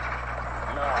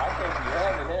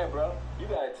 bro. You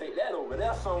gotta take that over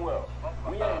there somewhere.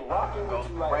 We ain't rocking with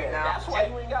you like that. That's why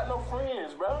you ain't got no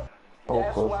friends, bro.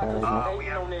 That's why you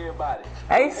hating on everybody.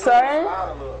 Hey, son.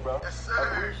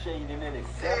 Appreciate it and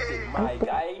accept it, my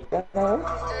guy.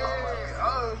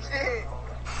 Oh, shit.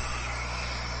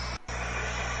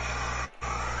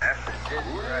 That's the shit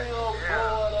right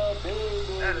there.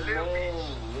 That's a little bitch.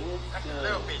 That's a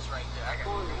little bitch right there. I got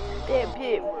That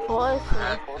big boy.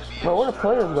 Bro, where the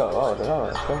players go? Oh, they're all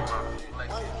right.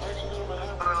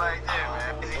 like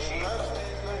that, man.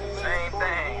 Same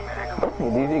thing, man.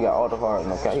 DZ got all the hard,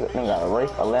 okay? They got a race,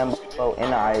 a Lambo,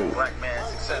 and a Black man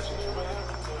successful.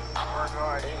 Work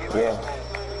hard. Yeah.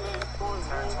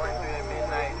 Turn 23 at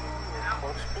midnight.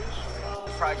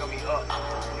 It's probably gonna be up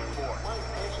before.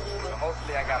 So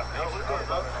hopefully I got a picture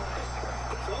of it.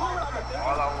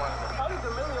 All I want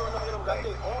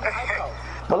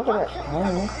But look at that.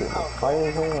 Man, this is fire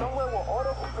as hell.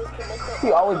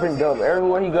 He always been dope.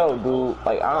 Everywhere he go, dude.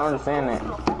 Like, I don't understand that.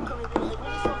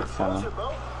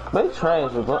 But it's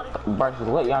trash. Bryce, just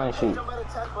let Giannis shoot.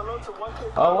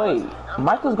 Oh, wait.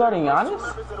 Michael's guarding Giannis?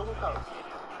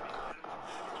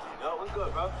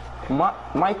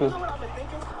 Michael.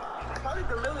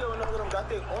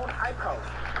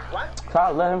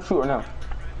 Kyle, let him shoot or no?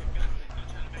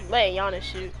 Let Giannis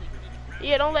shoot.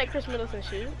 Yeah, don't let Chris Middleton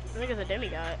shoot. I think it's a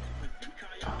demigod.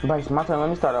 Bryce, my turn. Let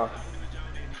me start off.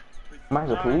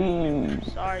 Michael,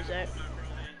 please. Sorry, Zach.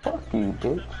 Fuck you,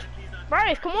 bitch.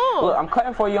 Bryce, come on. Look, I'm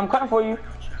cutting for you. I'm cutting for you.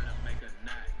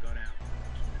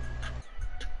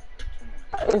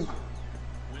 It's...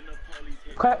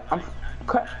 I'm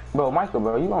cut. Bro, Michael,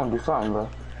 bro, you gonna do something, bro.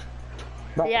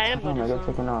 Yeah, I am gonna do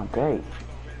something. Taking all day.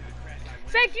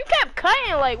 Zach, you kept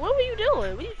cutting. Like, what were you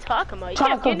doing? What are you talking about? You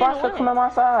trying kept to getting in the way. come on my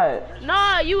side.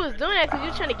 Nah, you was doing that because you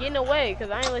were trying to get in the way because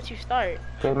I didn't let you start.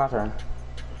 Okay, it's my turn.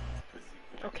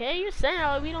 Okay, you're saying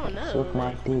all we don't know. Suck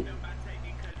my dick.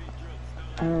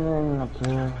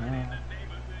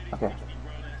 Okay.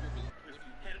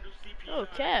 Oh,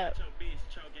 Cap.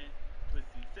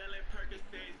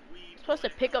 Supposed to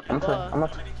pick up the ball.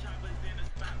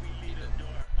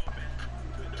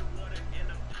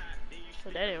 So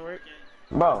that didn't work.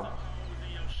 Bro.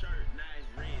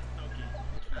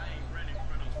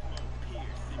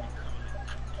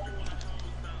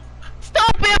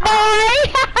 Stupid boy!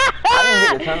 I didn't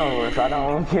get the turnover, so I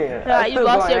don't care. Nah, you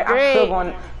lost your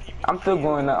grade. I'm still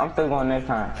going next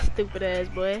time. Stupid ass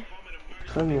boy.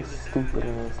 Show me a stupid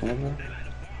ass nigga.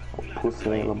 Pussy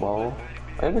little ball.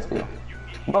 Hey, get still.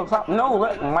 Bro, stop. No,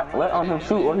 let him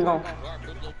shoot or he gon'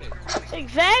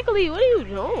 Exactly. What are you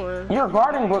doing? You're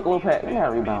guarding Brook Lopez. Give me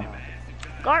that rebound.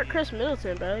 Guard Chris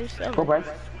Middleton, bro. He's 7. Go, Bryce.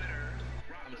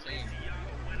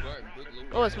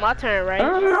 Oh, it's my turn, right?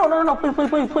 No.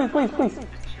 Please.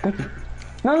 Thank you.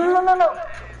 No.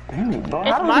 Damn it, bro.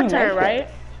 It's my turn, right?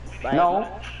 Like,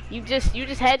 no. You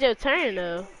just had your turn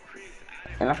though.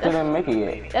 And I still didn't make it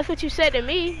yet. That's what you said to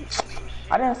me.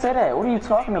 I didn't say that. What are you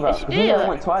talking about? Yes, you did. You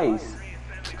went twice.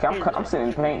 Okay, I'm sitting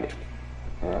in pain.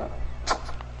 Yeah.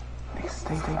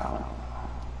 Stay out.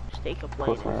 Stay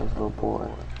complaining. Pussy ass little boy.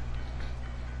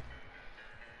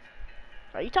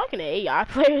 Are you talking to AI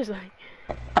players? Like,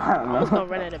 I don't know. I was gonna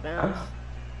run out of bounds.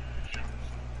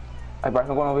 Hey, Bryce,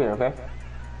 I'm going over here, okay?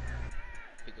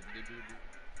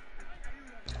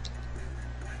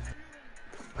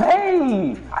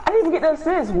 Hey! I didn't even get the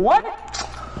assist. What?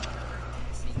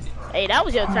 Hey, that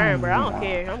was your turn, bro. I don't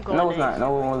care. I'm going. No, it's not.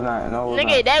 No, it was not. No, it was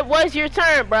Nigga, not. that was your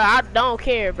turn, bro. I don't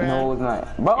care, bro. No, it was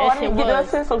not. Bro, Yes, I didn't get the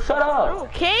assist, so shut up. I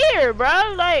don't care,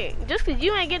 bro. Like, just cause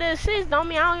you ain't get the assist don't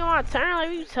mean I don't get my turn. Like,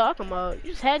 what you talking about?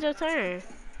 You just had your turn.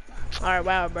 Alright,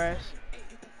 wow, bro.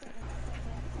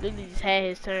 Literally just had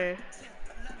his turn.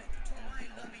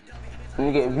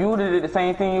 Nigga, if you would've did the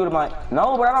same thing, you would've been like,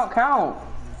 no, but I don't count.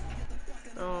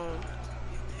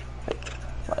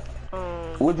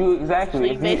 Would you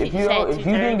exactly? So if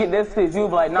you didn't get this assist, you'd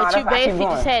be like, nah, but that's you basically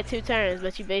going. just had 2 turns.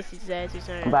 But you basically just had 2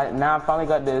 turns. But now I finally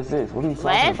got the assist. What are you talking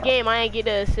Last about? game I ain't get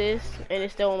the assist, and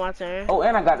it's still on my turn. Oh,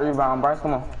 and I got the rebound, Bryce.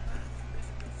 Come on.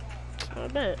 I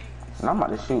bet. And I'm about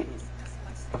to shoot.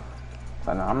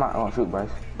 But no, I'm not gonna shoot,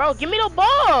 Bryce. Bro, give me the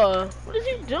ball. What is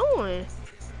he doing?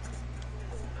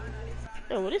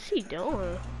 Yo, what is he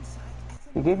doing?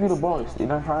 He gave you the ball. You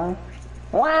done trying?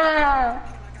 Wow!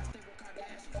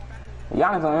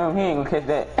 Giannis on him. He ain't gonna catch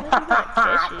that.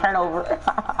 Turnover.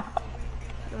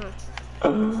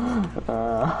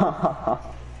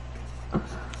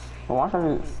 Well, why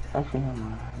should I actually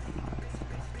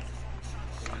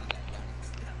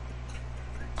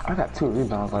I got 2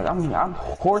 rebounds. Like I'm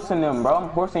horsing them, bro. I'm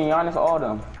horsing Giannis all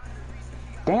them.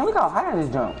 Damn, look how high this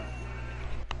jump.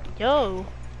 Yo.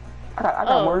 I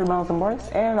got more rebounds than Bryce,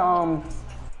 and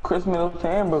Chris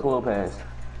Middleton and Brook Lopez.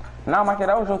 Now, Mikey,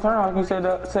 that was your turn. Like you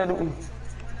said to me.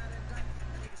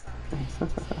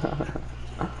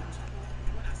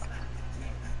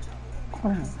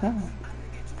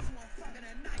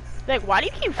 Like, why do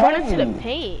you keep running to the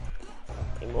paint?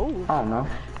 Like, move. I don't know.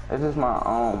 It's just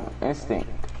my instinct.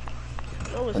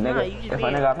 No, it's not. You just if a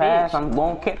being nigga a pass, bitch. I'm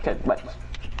going to catch it. But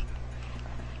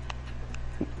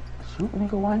shoot,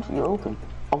 nigga, why aren't you open?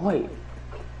 Oh wait,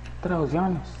 that was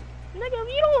Giannis. Nigga,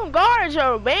 you don't guard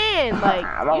your man. Like,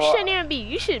 you shouldn't even be.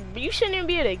 You shouldn't even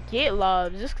be able to get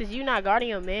lobs just because you not guarding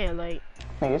your man. Like,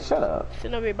 nigga, shut up.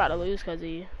 Shouldn't be about to lose because of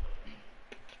you.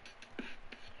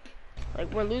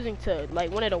 Like, we're losing to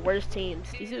like one of the worst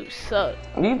teams. These dudes suck.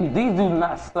 These dudes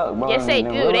not suck, bro. Yes, they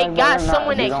do. They got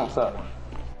someone that don't suck.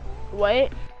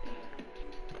 What?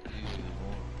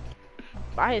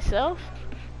 By himself?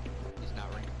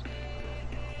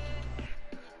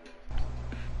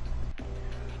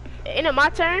 Ain't it my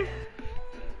turn?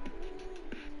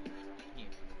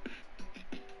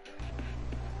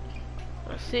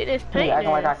 Let's see this paint. You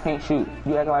acting like I can't shoot.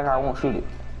 You acting like I won't shoot it.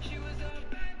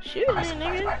 Shoot it,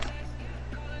 nigga.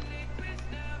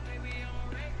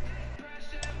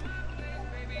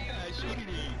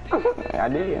 I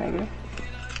did, nigga.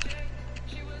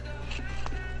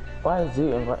 Why is Z?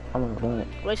 I'm doing it.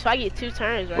 Wait, so I get 2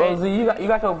 turns, right? Bro, Z, you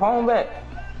got your phone back.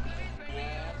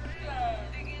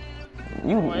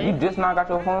 You just now got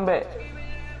your phone back.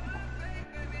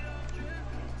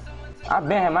 I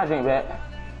been had my drink back.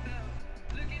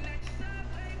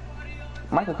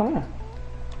 Michael, come here.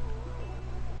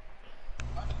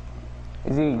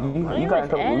 Z, you got in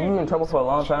trouble. You in trouble for a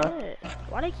long time.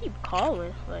 Why they keep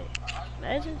calling? Like,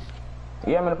 legends?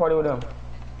 Yeah, I'm in the party with them.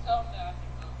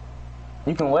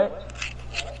 You can what?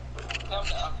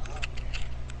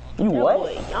 You what?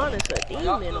 Boy, Giannis a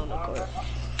demon on the court.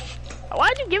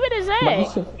 Why'd you give it his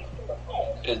ass? Oh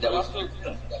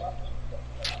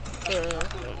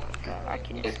my god, I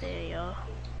can't stand y'all.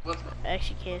 I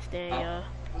actually can't stand y'all.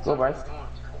 Go, Bryce.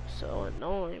 So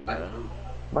annoying, bro.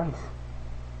 Bryce.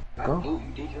 Go.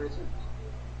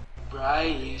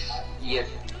 Bryce. Yes.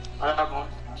 I'm going.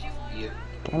 Yeah.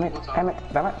 Damn it.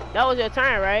 That was your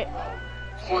turn, right?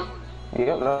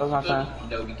 Yep, that was my turn.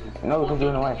 No, because you're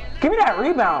in the way. Give me that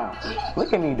rebound.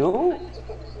 Look at me, dude.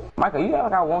 Michael, you act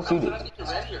like I won't shoot it.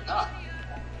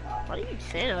 Why do you keep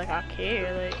saying it like I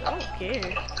care? Like, I don't care.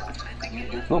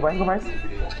 Go, Bryce, go, Bryce.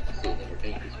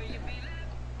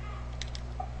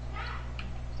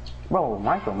 Bro,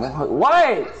 Michael, man.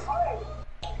 What?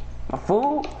 My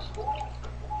food?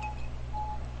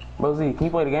 Bro, Z, can you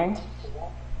play the game?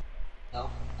 No.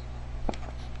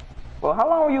 Well, how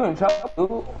long were you in trouble,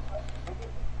 dude?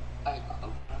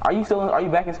 Are you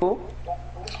back in school?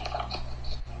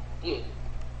 Yeah.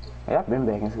 Yeah, I've been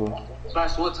back in school.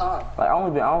 Bryce, what time? Like, I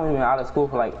only been out of school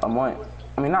for like a month.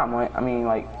 I mean, not a month. I mean,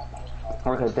 like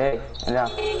a day. And now,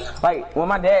 like, when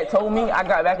my dad told me, I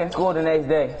got back in school the next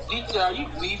day. DJ, are you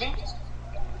leaving?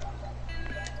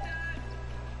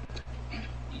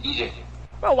 DJ.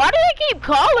 Bro, why do they keep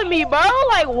calling me, bro?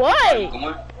 Like, what?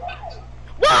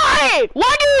 Why?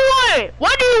 What do you want?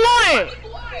 What do you want?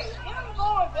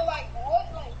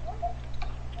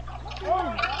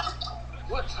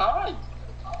 What time?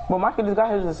 Well, Michael just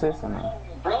got his assistant, man.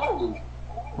 Bro.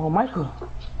 Oh, Michael.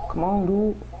 Come on,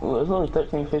 dude. Well, it's only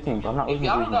 13, 15, but I'm not If looking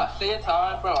y'all at you. not say a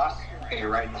time, bro, I swear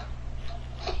right now.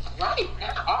 Right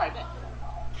now. Alright, man.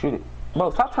 Shoot it.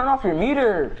 Bro, stop turning off your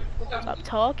meter. Stop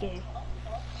talking.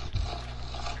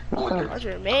 Where's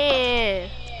your man?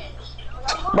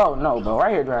 Bro, no, bro.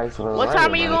 Right here, Bryce. Bro. What right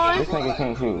time here, are you bro. going? This nigga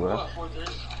can't shoot, bro.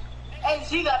 Hey,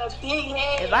 she got a big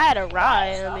head. If I had a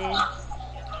ride, I mean.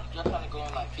 You're trying to go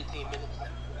in like 15 minutes.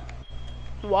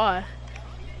 Why?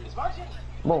 It's my chance.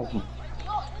 Boom.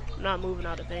 I'm not moving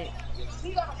out of the paint.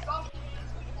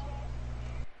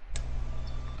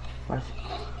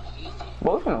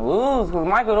 Bro, we finna lose because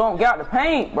Michael don't get out the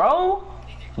paint, bro.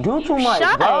 Do too much,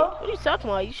 shot. bro. What are you talking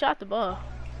about? You shot the ball.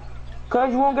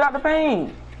 Cause you won't get out the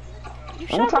paint. You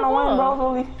I'm shot trying the to win, ball.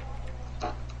 bro. Really.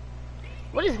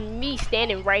 What does me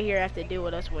standing right here have to do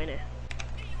with us winning?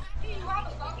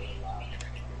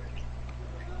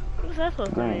 What was that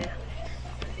supposed to mean?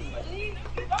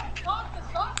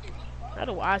 How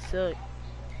do I suck?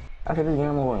 I said this game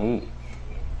I'm gonna eat.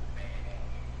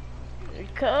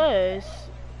 Because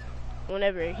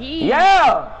whenever he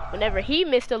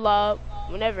missed a lob,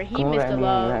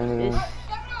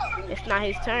 it's not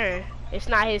his turn. It's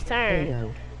not his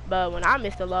turn. But when I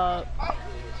missed a lob,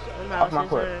 somehow it's his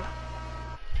turn.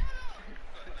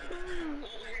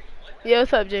 Yeah,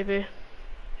 what's up, JP?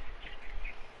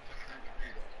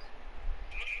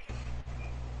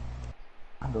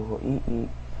 I'm gonna go eat.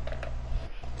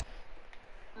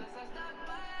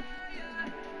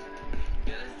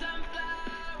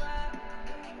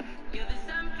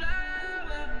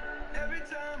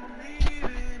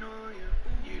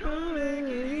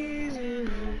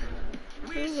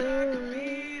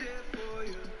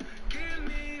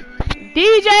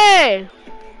 DJ!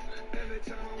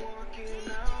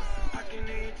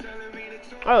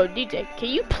 Oh, DJ, can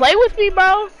you play with me,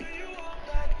 bro?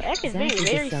 That is being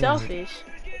very selfish.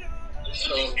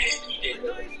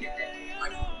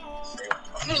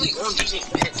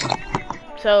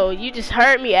 So you just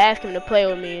heard me ask him to play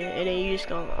with me, and then you just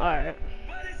go, alright.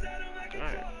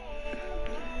 Alright.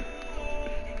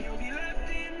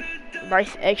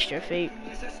 Bryce extra fake.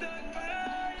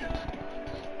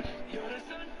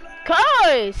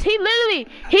 Cause he literally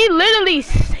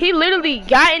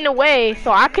got in the way,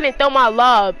 so I couldn't throw my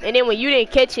lob, and then when you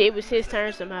didn't catch it, it was his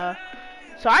turn somehow.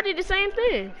 So I did the same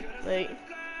thing. Like,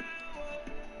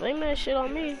 blame that shit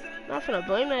on me. Not finna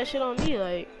blame that shit on me.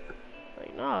 Like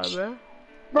nah, bro.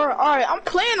 Bro, alright, I'm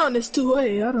playing on this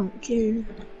 2-way. I don't care.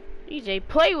 DJ,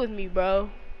 play with me, bro.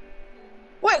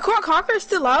 Wait, Court Conquer's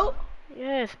still out?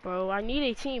 Yes, bro. I need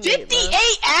a teammate.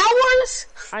 58 hours?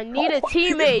 I need a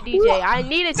teammate, DJ. I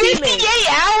need a teammate. 58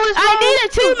 hours, bro? I need a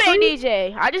teammate,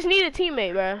 DJ. I just need a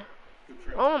teammate, bro.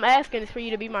 All I'm asking is for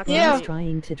you to be my teammate. Yeah.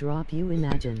 Trying to drop you,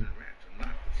 imagine.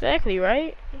 Exactly,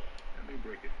 right?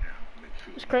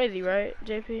 It's crazy, right,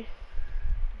 JP?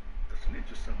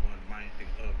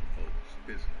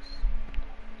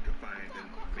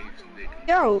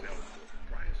 Yo.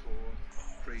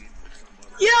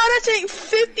 Yo, that take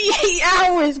 58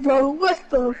 hours, bro. What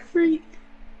the freak?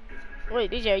 Wait,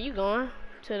 DJ, are you going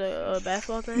to the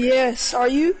basketball thing? Yes, are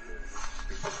you?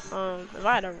 If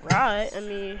I had a ride, I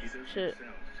mean, shit.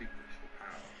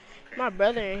 My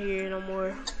brother ain't here no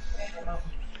more.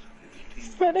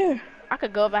 Right there. I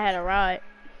could go if I had a ride.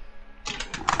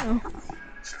 Oh.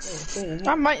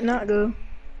 I might not go.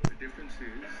 The difference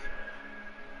is,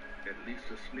 at least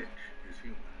a snitch is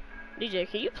human. DJ,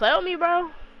 can you play with me, bro?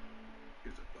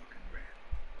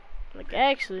 Like,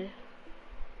 actually.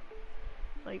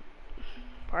 Like,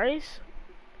 Bryce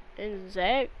and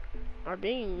Zach are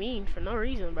being mean for no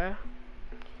reason, bro.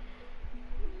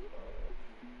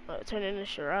 Turn into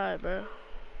charade, bro.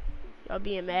 Y'all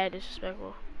being mad,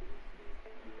 disrespectful.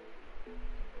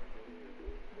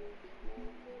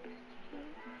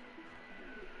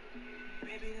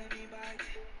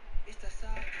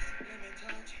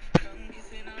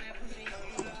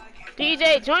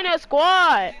 DJ, join that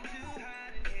squad.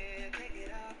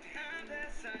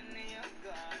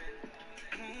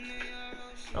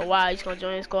 Oh wow, he's gonna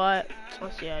join the squad. I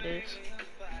see how it is.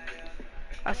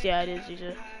 I see how it is,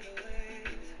 DJ.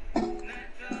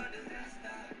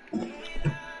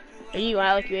 Are you gonna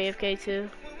act like you AFK too?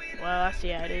 Well, I see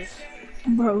how it is.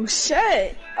 Bro,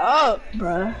 shut up,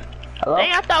 bro. Hello?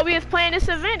 Dang, I thought we was playing this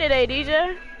event today,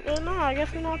 DJ. No, I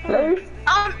guess we're not playing.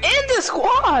 I'm in the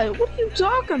squad. What are you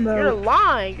talking about? You're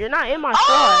lying. You're not in my squad.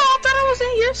 Oh, I thought I was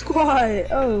in your squad.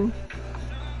 Oh.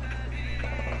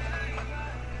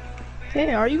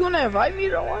 Hey, are you gonna invite me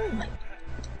to one?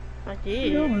 I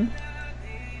did.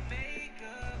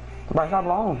 Bro, hop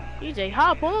on. DJ,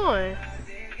 hop on.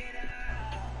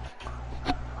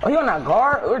 Oh, you on that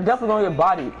guard? We're definitely gonna get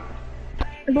bodied.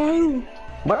 Bro.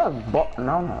 But that's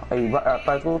no. Hey,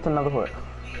 let's go to another court.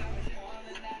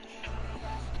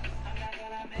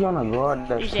 You on a guard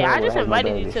that's DJ, I just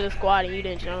invited you to the squad and you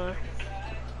didn't join.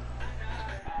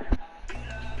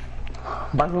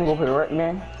 But we can go play right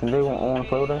man, and they won't want to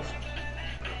play with us.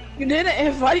 You didn't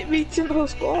invite me to the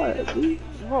squad, dude.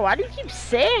 Bro, why do you keep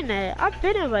saying that? I've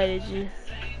been invited you.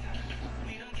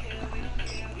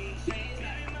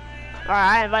 Alright,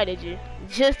 I invited you.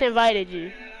 Just invited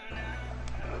you.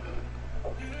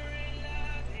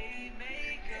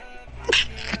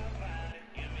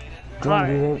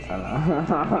 Right.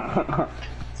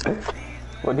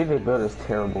 Well, DJ build is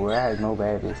terrible. That has no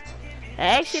badges.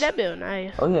 Actually, that build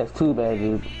nice. Oh, he has 2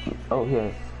 badges. Oh, he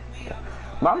has.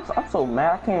 But I'm so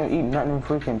mad. I can't eat nothing in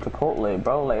freaking Chipotle,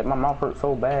 bro. Like, my mouth hurts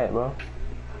so bad, bro.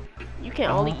 You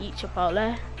can only eat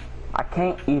Chipotle. I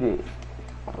can't eat it.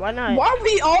 Why not? Why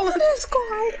we all in this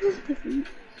squad?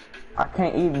 I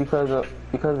can't eat because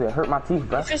it hurt my teeth,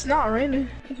 bro. If it's not raining,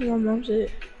 that's what my mom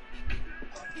said.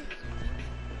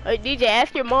 Hey, DJ,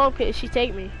 ask your mom could she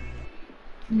take me.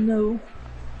 No.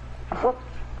 Wow,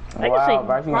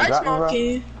 Bryce, you gonna drop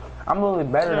me, bro? I'm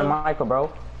literally better than Micah,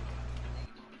 bro.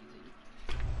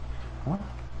 What?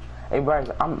 Hey, Bryce,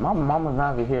 my mama's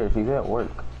not even here. She's at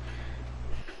work.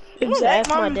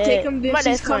 Exactly. Mom, take him this.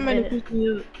 She's coming to pick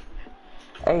me up.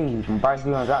 Hey, Bryce,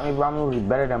 you gonna drop me, bro? I'm literally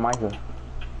better than Micah.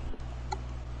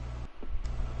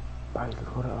 Bryce, let's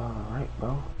go to right,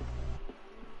 bro.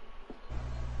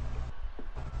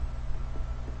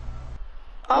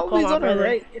 I always go to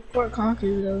right at Fort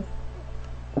Conquer, though.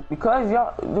 Because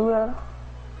y'all do that.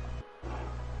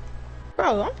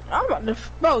 Bro, I'm about to.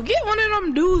 Bro, get one of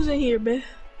them dudes in here, man.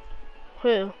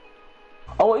 Who?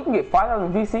 Oh, you can get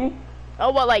 5,000 VC?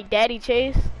 Oh, what, like Daddy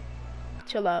Chase?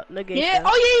 Chill out, look at Yeah. him.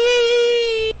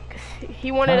 Oh yeah.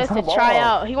 He wanted us to try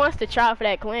out. He wants to try out for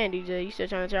that clan, DJ. You still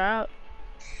trying to try out?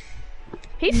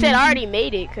 He said I already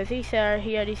made it, cause he said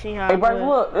he already seen how. Hey, I Bryce, do it.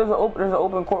 look, there's an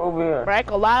open court over here. Bro, I ain't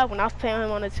gonna lie, when I was playing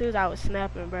him on the twos, I was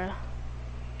snapping, bro.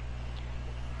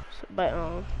 But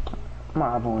I'm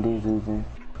gonna on these dudes in.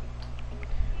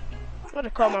 I'm gonna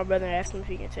call my brother and ask him if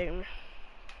he can take me.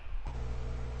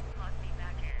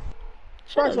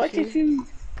 Bryce, why can't you?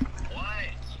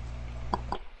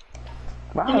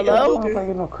 But Hello? I don't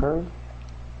think no Curry.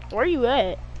 Where you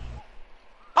at?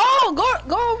 Oh,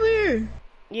 go over here.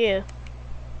 Yeah.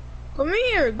 Come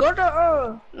here. Go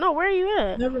to No, where you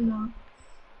at? Never mind.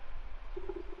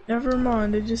 Never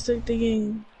mind. They just took the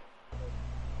game.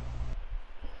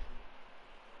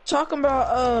 Talking about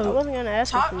I wasn't gonna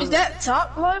ask top. you. Is that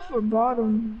top left or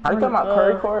bottom? Are you talking about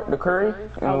Curry court? The Curry?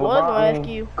 I was gonna ask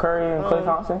you. Curry and Klay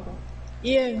Thompson?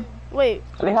 Yeah. Wait.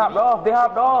 They hopped off. Oh,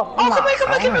 come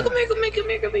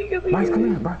here. Bryce, come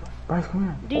here. Bryce, come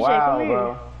here. DJ, wow, come here.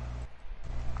 Bro.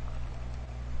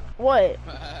 What?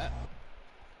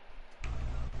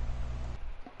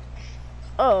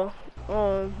 Oh,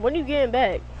 when are you getting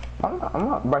back? I'm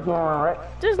not. Bryce, you wanna run right?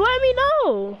 Just let me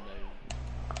know.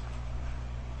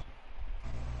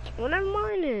 Well, never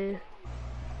mind then.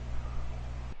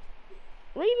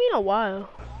 What do you mean a while?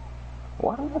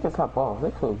 Why don't I just hop off?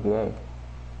 They so gay.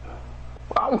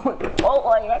 Oh,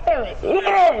 like, I can't see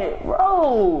it,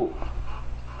 bro.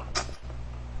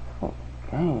 Oh,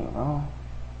 dang, bro.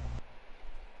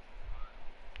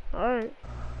 Alright.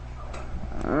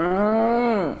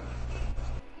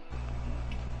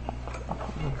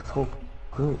 So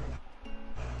good.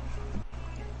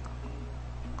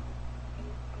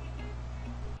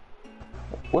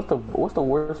 What's the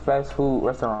worst fast food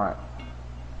restaurant?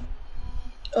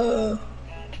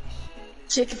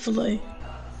 Chick-fil-A.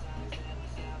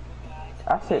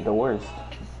 I said the worst.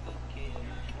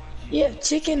 Yeah,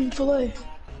 chicken fillet.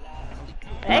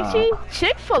 Actually,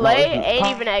 Chick-fil-A ain't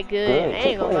even that good. I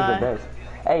ain't gonna lie. The best.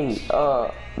 Hey,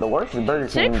 the worst is Burger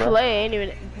King. Chick-fil-A ain't even.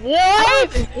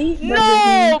 What?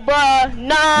 No, bruh.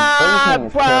 Nah,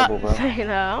 bruh.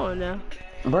 Nah, I don't know.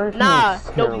 Nah,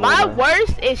 no, my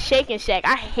worst is Shake and Shack.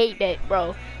 I hate that,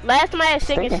 bro. Last time I had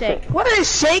Shake and Shack. What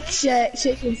is Shake Shack?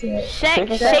 Shake and Shack. Shake Shack.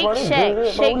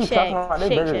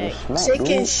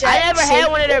 I never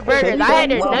had one of their burgers. I had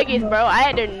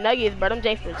their nuggets, bro. Them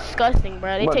jakes were disgusting,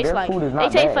 bro. They taste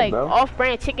like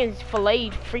off-brand chicken fillet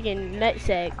freaking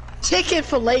nutsack. Chicken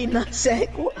fillet nutsack.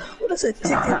 What is a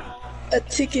chicken? A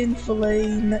chicken fillet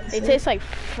nutsack. It tastes like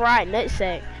fried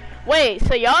nutsack. Wait,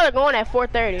 so y'all are going at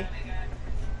 4:30?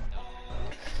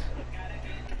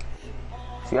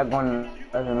 So y'all going in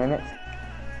 11 minutes?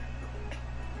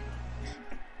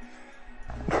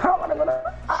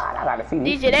 I gotta see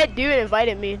this. DJ, that dude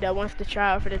invited me that wants to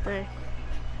try out for the thing.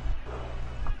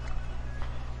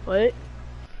 What?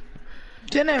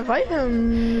 Didn't invite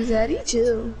him, Zaddy.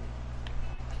 Chill.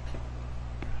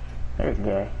 There's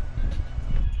gay.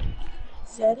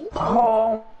 Zaddy.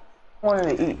 Oh, I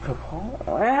wanted to eat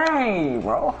Chipotle. Hey,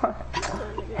 bro.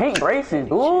 Hate braces,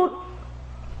 dude.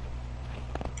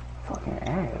 Fucking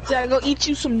ass. Zaddy, go eat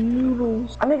you some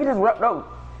noodles. I think it just wrapped up.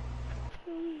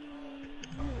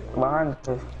 Behind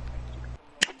this.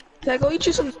 Zaddy, go eat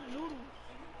you some.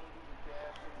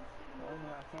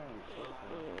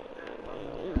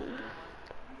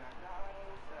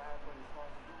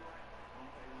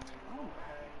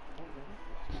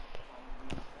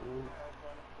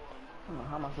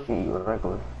 How am I supposed to eat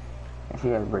regular? And she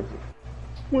has braces.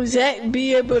 Will Zach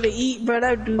be able to eat, bro?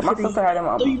 That dude My sister had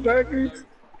them 3 burgers.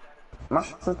 My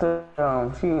sister,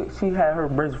 she had her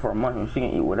braces for a month and she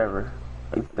can eat whatever,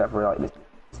 except for like this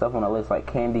stuff on the list, like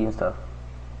candy and stuff.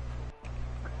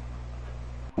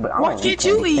 But What can't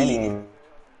you eat?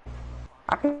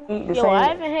 I can eat the Yo, same. I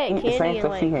haven't had eat the candy same in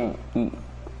stuff she like can't eat.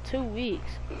 2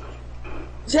 weeks.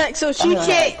 Zach, so she I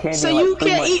can't. candy So like you 3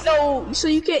 can't months. eat no. So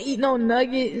you can't eat no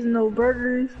nuggets, no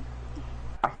burgers.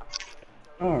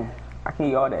 I can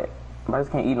eat all that, but I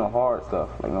just can't eat no hard stuff,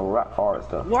 like no rock hard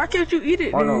stuff. Why can't you eat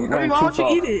it? Or Then? no, I mean, why don't you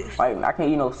eat it? Like I can't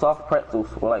eat no soft pretzels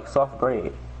or like soft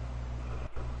bread.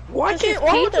 Why His can't?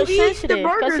 Why teeth don't are you eat the sensitive.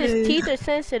 Cause burger? his then? teeth are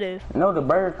sensitive. No, the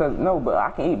burger, cause no, but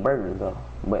I can eat burgers though.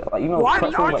 But like you know, Why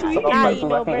pretzels, aren't like you soft eating pretzels,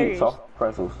 no I can't eat burgers? soft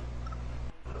pretzels.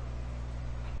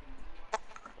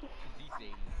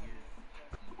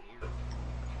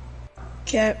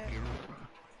 Cap.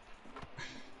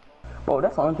 Oh,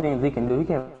 that's the only thing he can do. He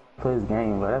can't play his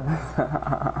game, but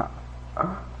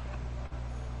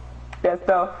that's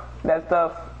that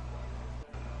stuff.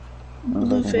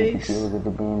 Blueface. With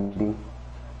the BND.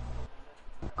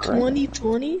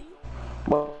 2020?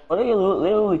 But they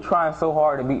literally trying so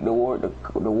hard to beat the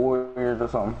Warriors or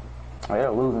something.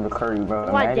 They're losing to Curry,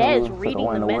 bro. My dad's reading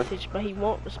the message, but he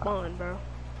won't respond, bro.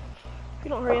 If you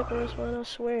don't hurry up and respond, I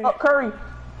swear. Oh, Curry!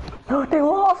 They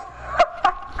lost!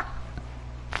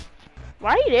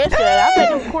 Why are you there, sir? I bet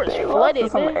them courts They flooded,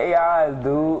 lost to some man. AIs,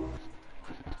 dude.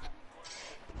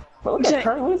 But look at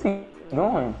Curry, what is he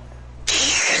doing?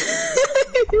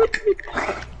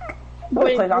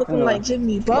 Boy, looking like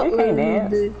Jimmy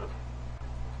Butler.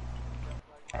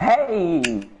 Hey!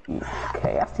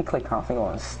 Okay, I see Klay Thompson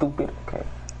going stupid. Okay.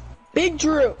 Big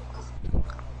drip.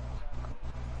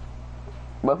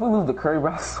 But if we lose the Curry,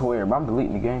 bro, I swear, bro, I'm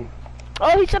deleting the game.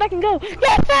 Oh, he said I can go.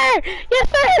 Yes, sir! Yes,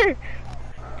 sir!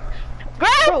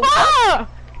 Grandpa!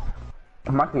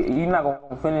 Michael, you not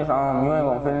gonna finish, you ain't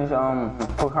gonna finish,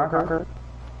 Court Conquer?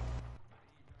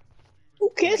 Who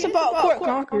cares about Court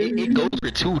Conquer? It goes for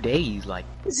 2 days, like.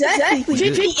 Exactly.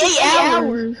 58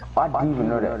 hours. I didn't even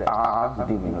know that. I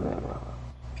didn't even know that, bro.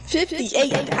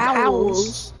 58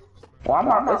 hours.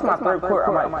 Well, it's my third court,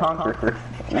 I might conquer.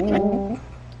 Ooh.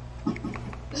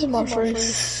 This is my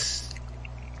first.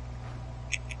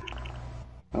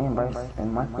 And Bryce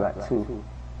and Mike got 2.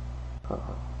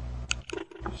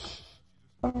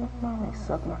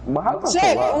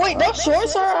 Zach, wait, those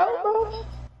shorts are out, bro?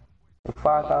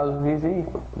 5,000 VZ.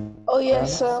 Oh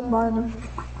yes, mine.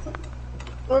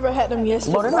 Remember had them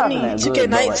yesterday.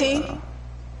 2K19.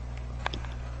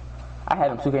 I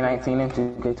had them 2K19 and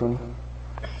 2K20.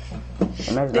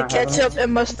 The ketchup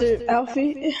and mustard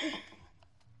outfit.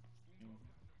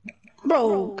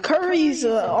 Bro, Curry's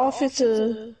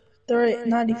offensive threat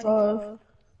 95.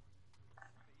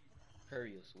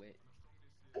 Curry will sweat.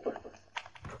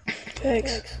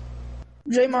 X.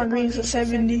 Draymond Green's a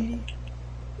 70.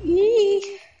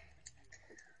 Yee.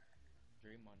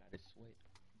 Draymond not a sweat.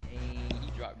 Hey,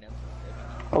 he dropped down to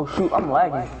 70. Oh shoot, I'm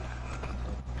lagging.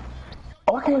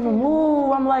 Oh, I can't even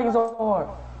move. I'm lagging so hard.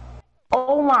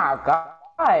 Oh my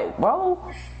god,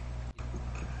 bro.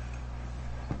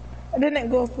 I didn't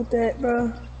go up with that,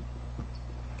 bro.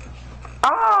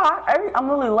 I'm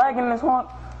really lagging this one.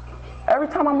 Every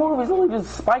time I move, it's really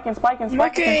just spiking.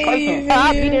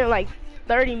 I'll be there in like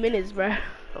 30 minutes, bro.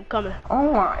 I'm coming.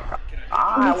 Oh my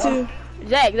god. Me too.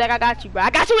 Zach, I got you, bro. I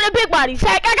got you with a big body.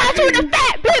 Zach, I got you with a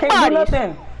fat big body. What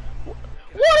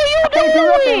are you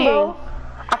doing? Bro.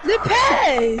 The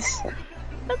pass.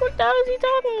 Look what the hell is he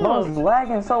talking about? Bro, it's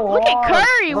lagging so hard. Look at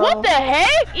Curry. Bro. What the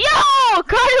heck? Yo,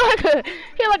 Curry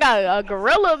he like a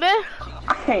gorilla, man.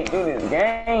 I can't do this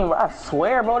game, bro. I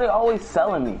swear, bro. They always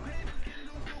selling me.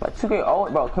 Like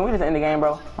 2K, bro. Can we just end the game,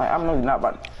 bro? Like, I'm really not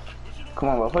about to. Come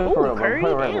on, bro. Play for real, bro. Curry,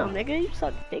 play for real, damn, bro. nigga. You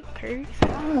suck dick, Curry.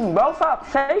 Bro, stop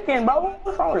shaking, bro.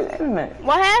 What's wrong with the internet?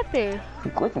 What happened?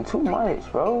 You're glitching too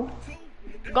much, bro.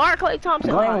 Guard Klay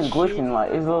Thompson. Blame glitching,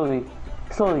 like it's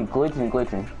literally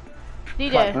glitching.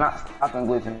 DJ. Like, not stopping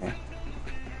glitching.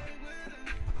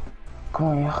 Come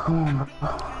on, y'all. Come on, bro.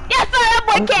 Yes, sir. That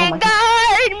boy can't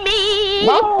guard me.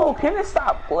 No, can it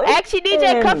stop glitching? Actually,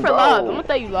 DJ, cut for lobs. I'm gonna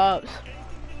throw you lobs.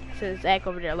 Since Zach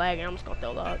over there lagging, I'm just gonna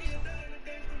throw lobs.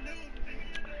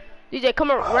 DJ,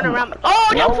 come on, run around me.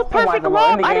 Oh, that was a perfect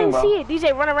lob. I didn't see it.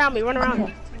 DJ, run around me.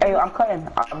 Hey, I'm cutting.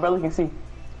 I barely can see.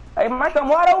 Hey, Mike, I'm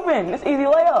wide open. It's easy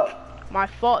layup. My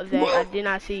fault, Zach. I did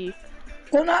not see you.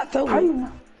 They're not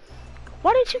throwing.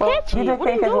 Why didn't you catch it? What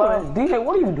are you doing? DJ,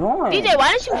 what are you doing? DJ,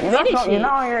 why didn't you finish it? You're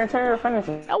not on your interior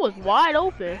finishing. That was wide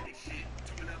open.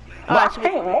 Alright, so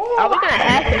are we gonna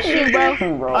have to shoot,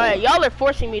 bro? Alright, y'all are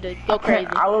forcing me to go crazy.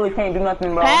 I really can't do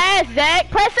nothing, bro. Pass, Zach.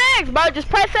 Press X, bro. Just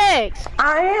press X.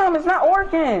 I am. It's not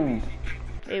working.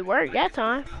 It worked that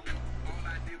time.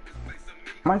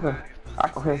 Michael.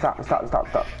 Okay, stop.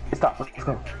 Let's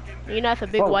go. You know that's a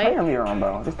big white. Turn your mirror on,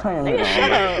 bro. Just turn your mirror on.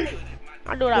 Shut up.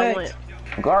 I do what I want.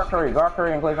 Guard Curry,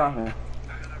 and Klay Thompson.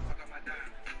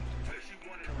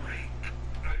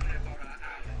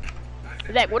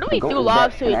 Zach, what do we do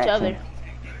lobs to each other?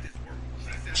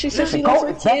 She said she loves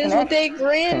her kids with their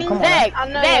granny. Zach,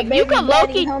 you can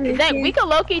low-key, Zach, we can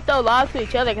low-key throw lobs to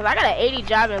each other because I got an 80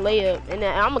 driving layup and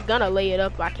then I'm gonna lay it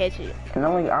up if I catch it. And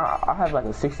I have like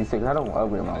a 66. I don't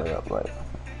upgrade my layup, but.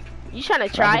 You trying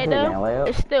to try it though?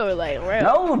 It's still like real.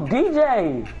 No,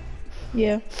 DJ.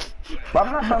 Yeah. But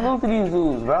I'm not trying to lose to these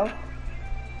dudes, bro.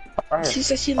 Right. She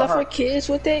said she left her kids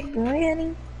with their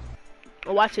granny.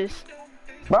 Oh, watch this.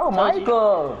 Bro,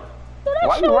 Michael.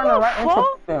 Why you running right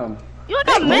into them? You like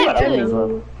I meant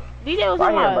to. DJ was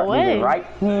in my way. Right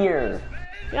here.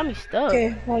 You got me stuck.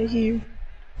 Okay, right here.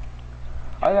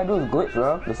 All you gotta do is glitch,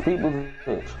 bro. The speed boost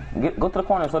glitch. Go to the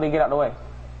corner so they get out the way.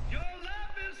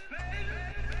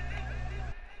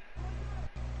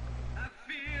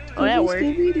 Oh, that worked.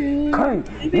 Curry,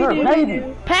 you're a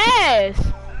baby. Pass.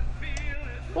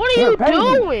 What are You're you a baby.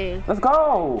 doing? Let's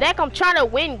go. Zach, I'm trying to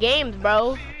win games,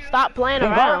 bro. Stop playing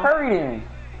Then around. guard Curry then.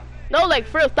 No, like,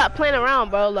 for real, stop playing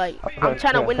around, bro. Like, I'm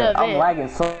trying to win the event. I'm lagging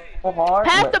so hard.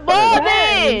 Pass the ball,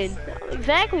 then.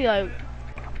 Exactly, like.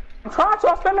 I'm trying to.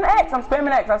 I'm spamming X. I'm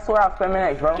spamming X. I swear I'm spamming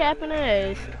X, bro. Capping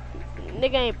ass.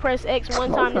 Nigga ain't pressed X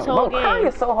one time this whole game. Curry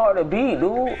is so hard to beat,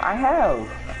 dude. I have.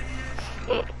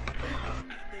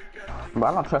 But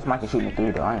I don't trust Mike shooting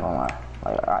three, though. I ain't gonna lie.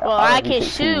 Like, well, I can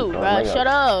shoot, bro. Shut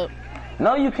up.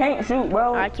 No, you can't shoot,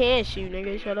 bro. I can shoot,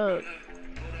 nigga. Shut up.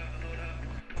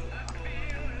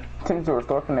 Attempt to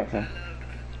restore connection.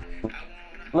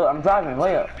 Look, I'm driving.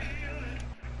 Layup.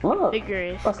 Look.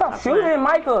 Bro, stop shooting,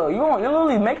 Micah. You're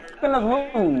literally making us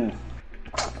lose.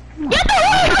 Get the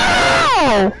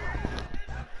hell!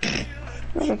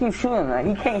 Nigga keep shooting that.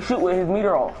 He can't shoot with his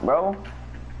meter off, bro.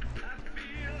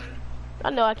 I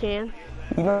know I can.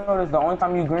 You notice the only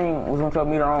time you green was when your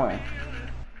meter on.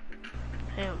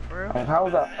 Damn, bro. Like, how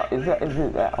is that? Is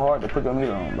it that hard to put your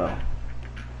meter on, bro?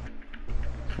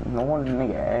 No wonder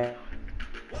nigga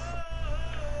ass.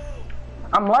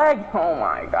 I'm lagging. Oh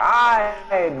my god,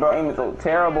 bro. Aim is so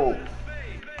terrible.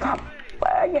 Stop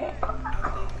lagging.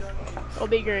 Oh,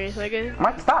 big green, nigga.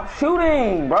 Mike, stop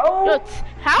shooting, bro. Look,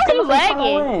 how are you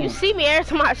lagging? You see me every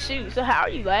time I shoot, so how are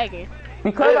you lagging?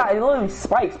 Because I literally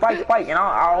spike, and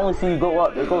I only see you go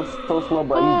up. It goes so slow,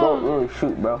 but you go really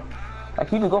shoot, bro.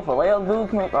 Like, you just go for layup,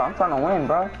 dude. I'm trying to win,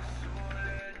 bro.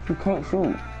 You can't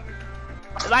shoot.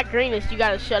 My greenest, you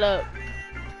gotta shut up.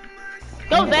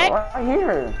 Go, Zach. Right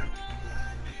here.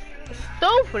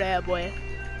 Stole for that, boy.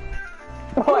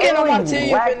 Get on my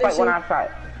team, when I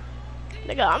shot.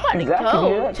 Nigga, I'm about to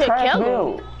go to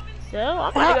kill him. So,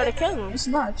 I'm about to go to kill him. It's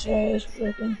not trash,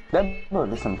 bro. That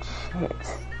build is some shit.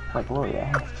 Like, Lord,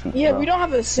 yeah, we don't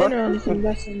have a center or anything.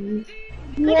 That's Nigga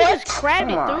just crabbed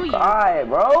it through you. God,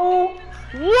 bro.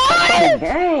 What?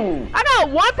 Game. I got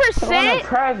 1%. On a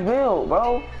trash build,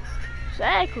 bro.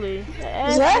 Exactly,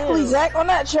 Zach, on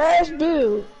that trash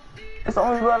build. It's the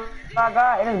only build I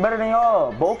got, and it's better than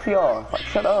y'all. Both of y'all. Like,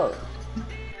 shut up.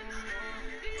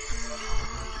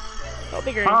 Go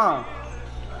bigger.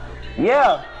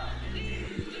 Yeah.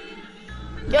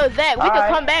 Yo, Zach, we could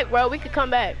come back, bro. We could come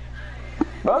back.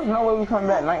 Bro, there's no way we come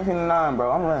back 19-9,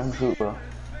 bro. I'm letting him shoot, bro.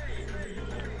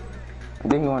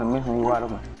 And then he want to miss me wide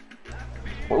open.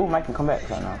 Well, Mike can come back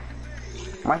right now.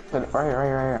 Mike, right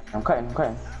here. I'm cutting.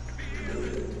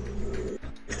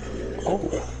 Oh,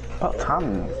 about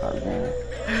time to start again.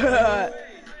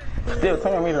 Still,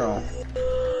 turn your meter on.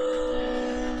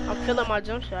 I'm feeling my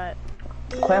jump shot.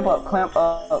 Clamp up. Clamp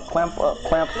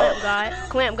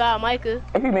God, Micah.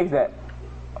 If he makes that.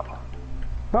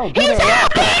 Bro, he's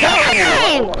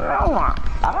happening! Oh my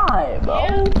god, bro.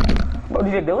 Yeah. Bro,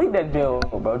 did you delete that build,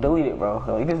 bro? Delete it, bro.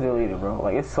 Like, just delete it, bro.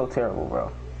 Like, it's so terrible,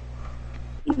 bro.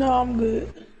 No, I'm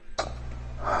good.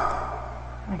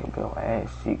 I can build ass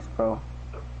cheeks, bro.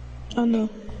 I know.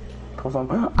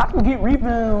 I can get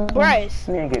rebounds. Bryce.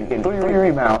 Me ain't getting 3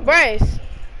 rebounds. Bryce.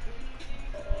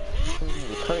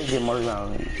 Get more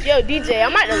rebounds. Yo, DJ,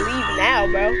 I'm about to leave now,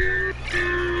 bro.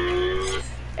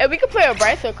 Hey, we can play a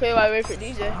Bryce or clear while we wait for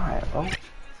DJ. Alright, bro.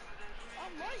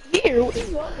 Here, what are you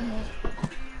talking about?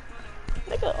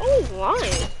 Nigga, always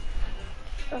lying.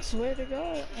 I swear to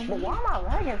God. But why am I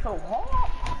lagging so hard?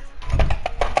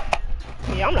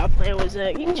 Yeah, I'm not playing with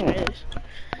Zach. He trash.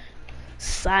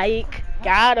 Psych.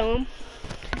 Got him.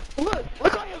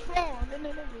 Look on your phone.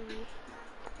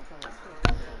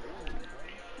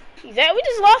 Zach, we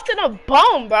just lost to the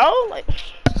bum, bro. Like,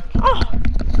 oh.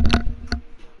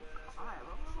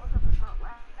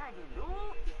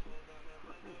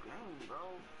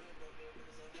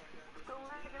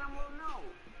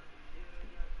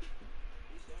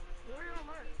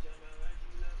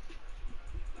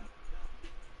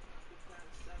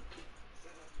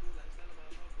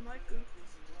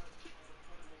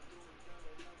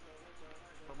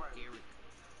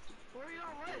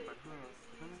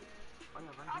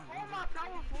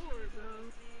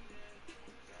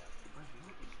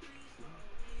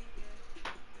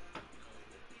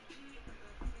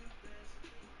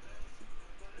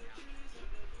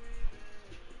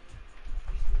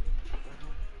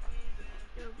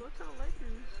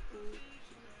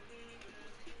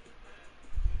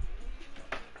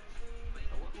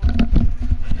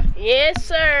 Yes,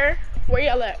 sir. Where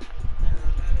y'all at?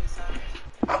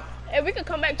 Hey, we could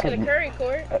come back to the Curry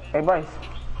court. Hey, Bryce.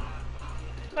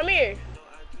 Come here.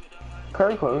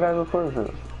 Curry court. We gotta go Curry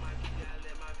court.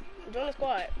 Join the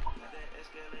squad.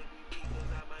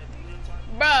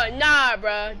 Bruh, nah,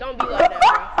 bruh. Don't be like that,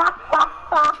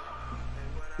 bruh.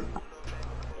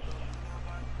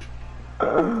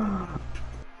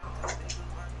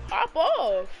 Hop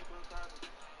off.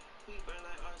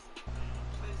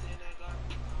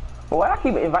 Why I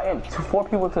keep inviting 4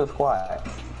 people to the squad?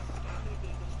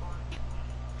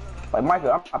 Like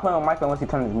Michael, I'm playing with Michael unless he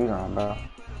turns his meter on, bro.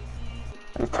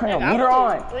 Just turn your meter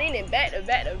on. Leaning back to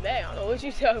back to back. I don't know what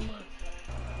you talking about.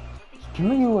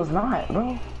 No, you was not,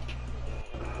 bro.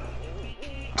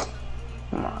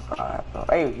 Oh my god, bro.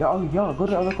 Hey, y'all, go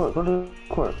to the other court. Go to the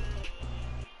court.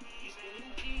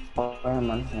 Oh, man,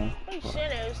 I'm saying. Oh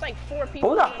shit, it's like 4 people.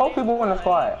 Who got 4 people in the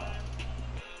squad?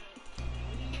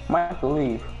 Michael,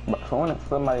 leave. So when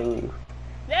somebody leave.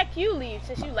 Zach, you leave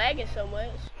since you lagging so much.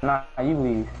 Nah, you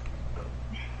leave.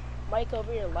 Mike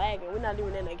over here lagging. We're not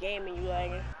even in a game and you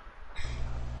lagging.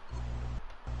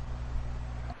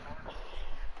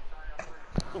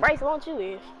 Bryce, why don't you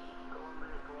leave?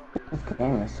 This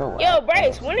game is so Yo,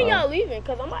 Bryce, when are y'all leaving?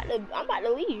 Cause I'm about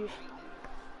to leave.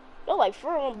 No, like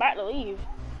for real, I'm about to leave.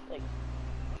 Like,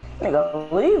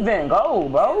 nigga, leave then, go,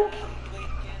 bro.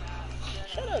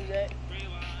 Shut up, Zach.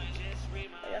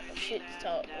 I got some shit to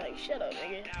talk. Like, shut up,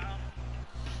 nigga.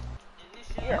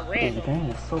 You're random. This game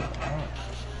is so bad.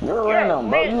 You're random,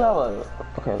 bro. You have a...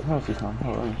 Okay, let me see something.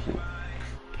 Hold on, let me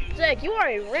see. Zach, you are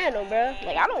a random, bro.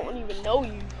 Like, I don't even know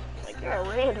you. Like, you're a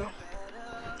random.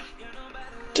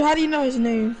 How do you know his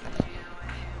name?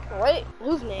 Wait,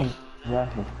 whose name?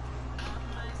 Exactly.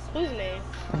 Whose name?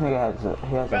 This nigga has a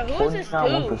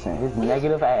 49%. His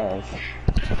negative ass.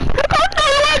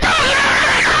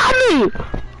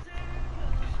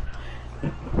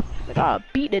 Like, I'll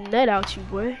beat the nut out you,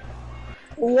 boy.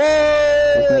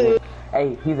 Whoa!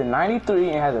 Hey, he's a 93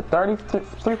 and has a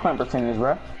 33-point percentage,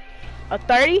 bro. A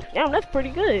 30? Damn, that's pretty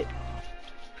good.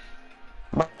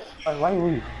 Why you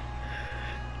leave?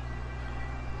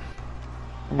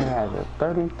 He has a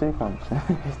 33-point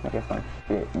percentage. This nigga's some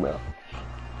shit, bro.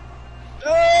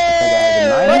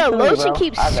 Bro, lotion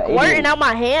keeps squirting out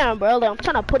my hand, bro. Like, I'm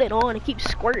trying to put it on. It keeps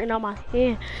squirting out my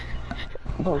hand.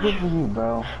 Bro, good for you,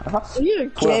 bro. If I You're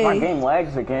gay. my game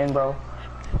lags again, bro.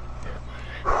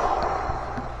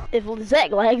 If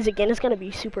Zach lags again, it's gonna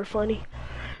be super funny.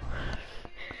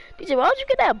 DJ, why would you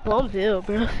get that bum bill,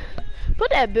 bro? Put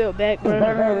that bill back, bro.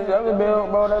 The other bill,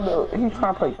 bro, that bill. He's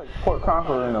trying to play Port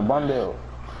Conqueror in a bum bill.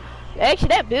 Actually,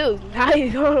 that bill's nice. I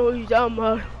don't know what you're talking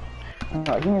about.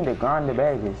 He need to grind the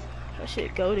badges. That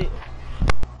shit goated.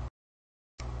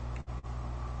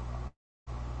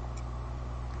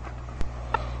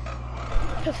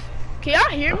 Can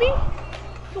y'all hear me?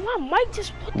 Yo, my mic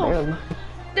just put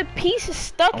the piece is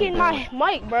stuck in my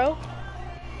mic, bro.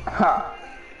 How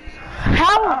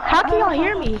can y'all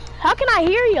hear me? How can I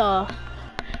hear y'all?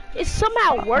 It's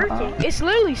somehow working. It's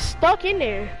literally stuck in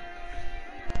there.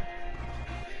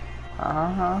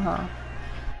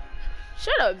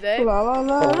 Shut up, Zach. La la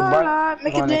la la la.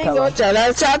 Make a ding go cha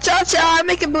la cha cha cha.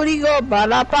 Make a booty go ba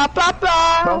la pa pa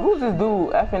pa. Bro, who's this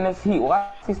dude effing this heat?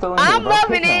 Why is he still in here? I'm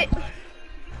loving it.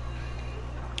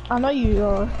 I know you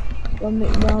are. Go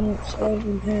McDonald's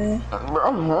over here. Bro,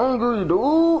 I'm hungry,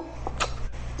 dude.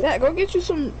 Yeah, go get you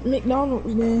some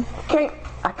McDonald's then.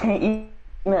 I can't eat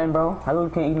nothing, bro. I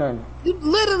literally can't eat nothing. You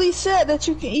literally said that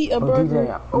you can eat a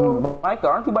burger. DJ, Micah,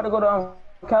 aren't you about to go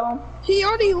to Callum? He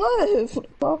already left. What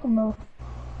the fuck, no?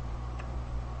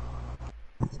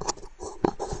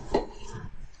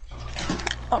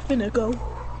 I'm finna go.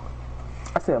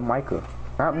 I said Micah,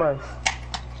 not Bryce.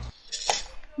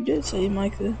 You did say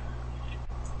Micah.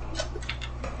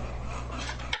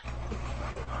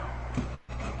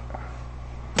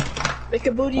 Make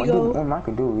a booty go. When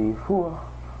Micah do leave, who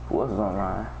else is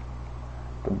online?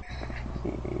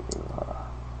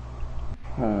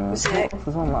 Zach. Who else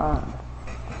is online?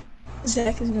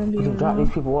 Zach is gonna be You drop these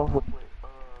people off with.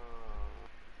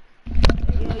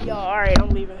 Yo, alright, I'm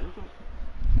leaving.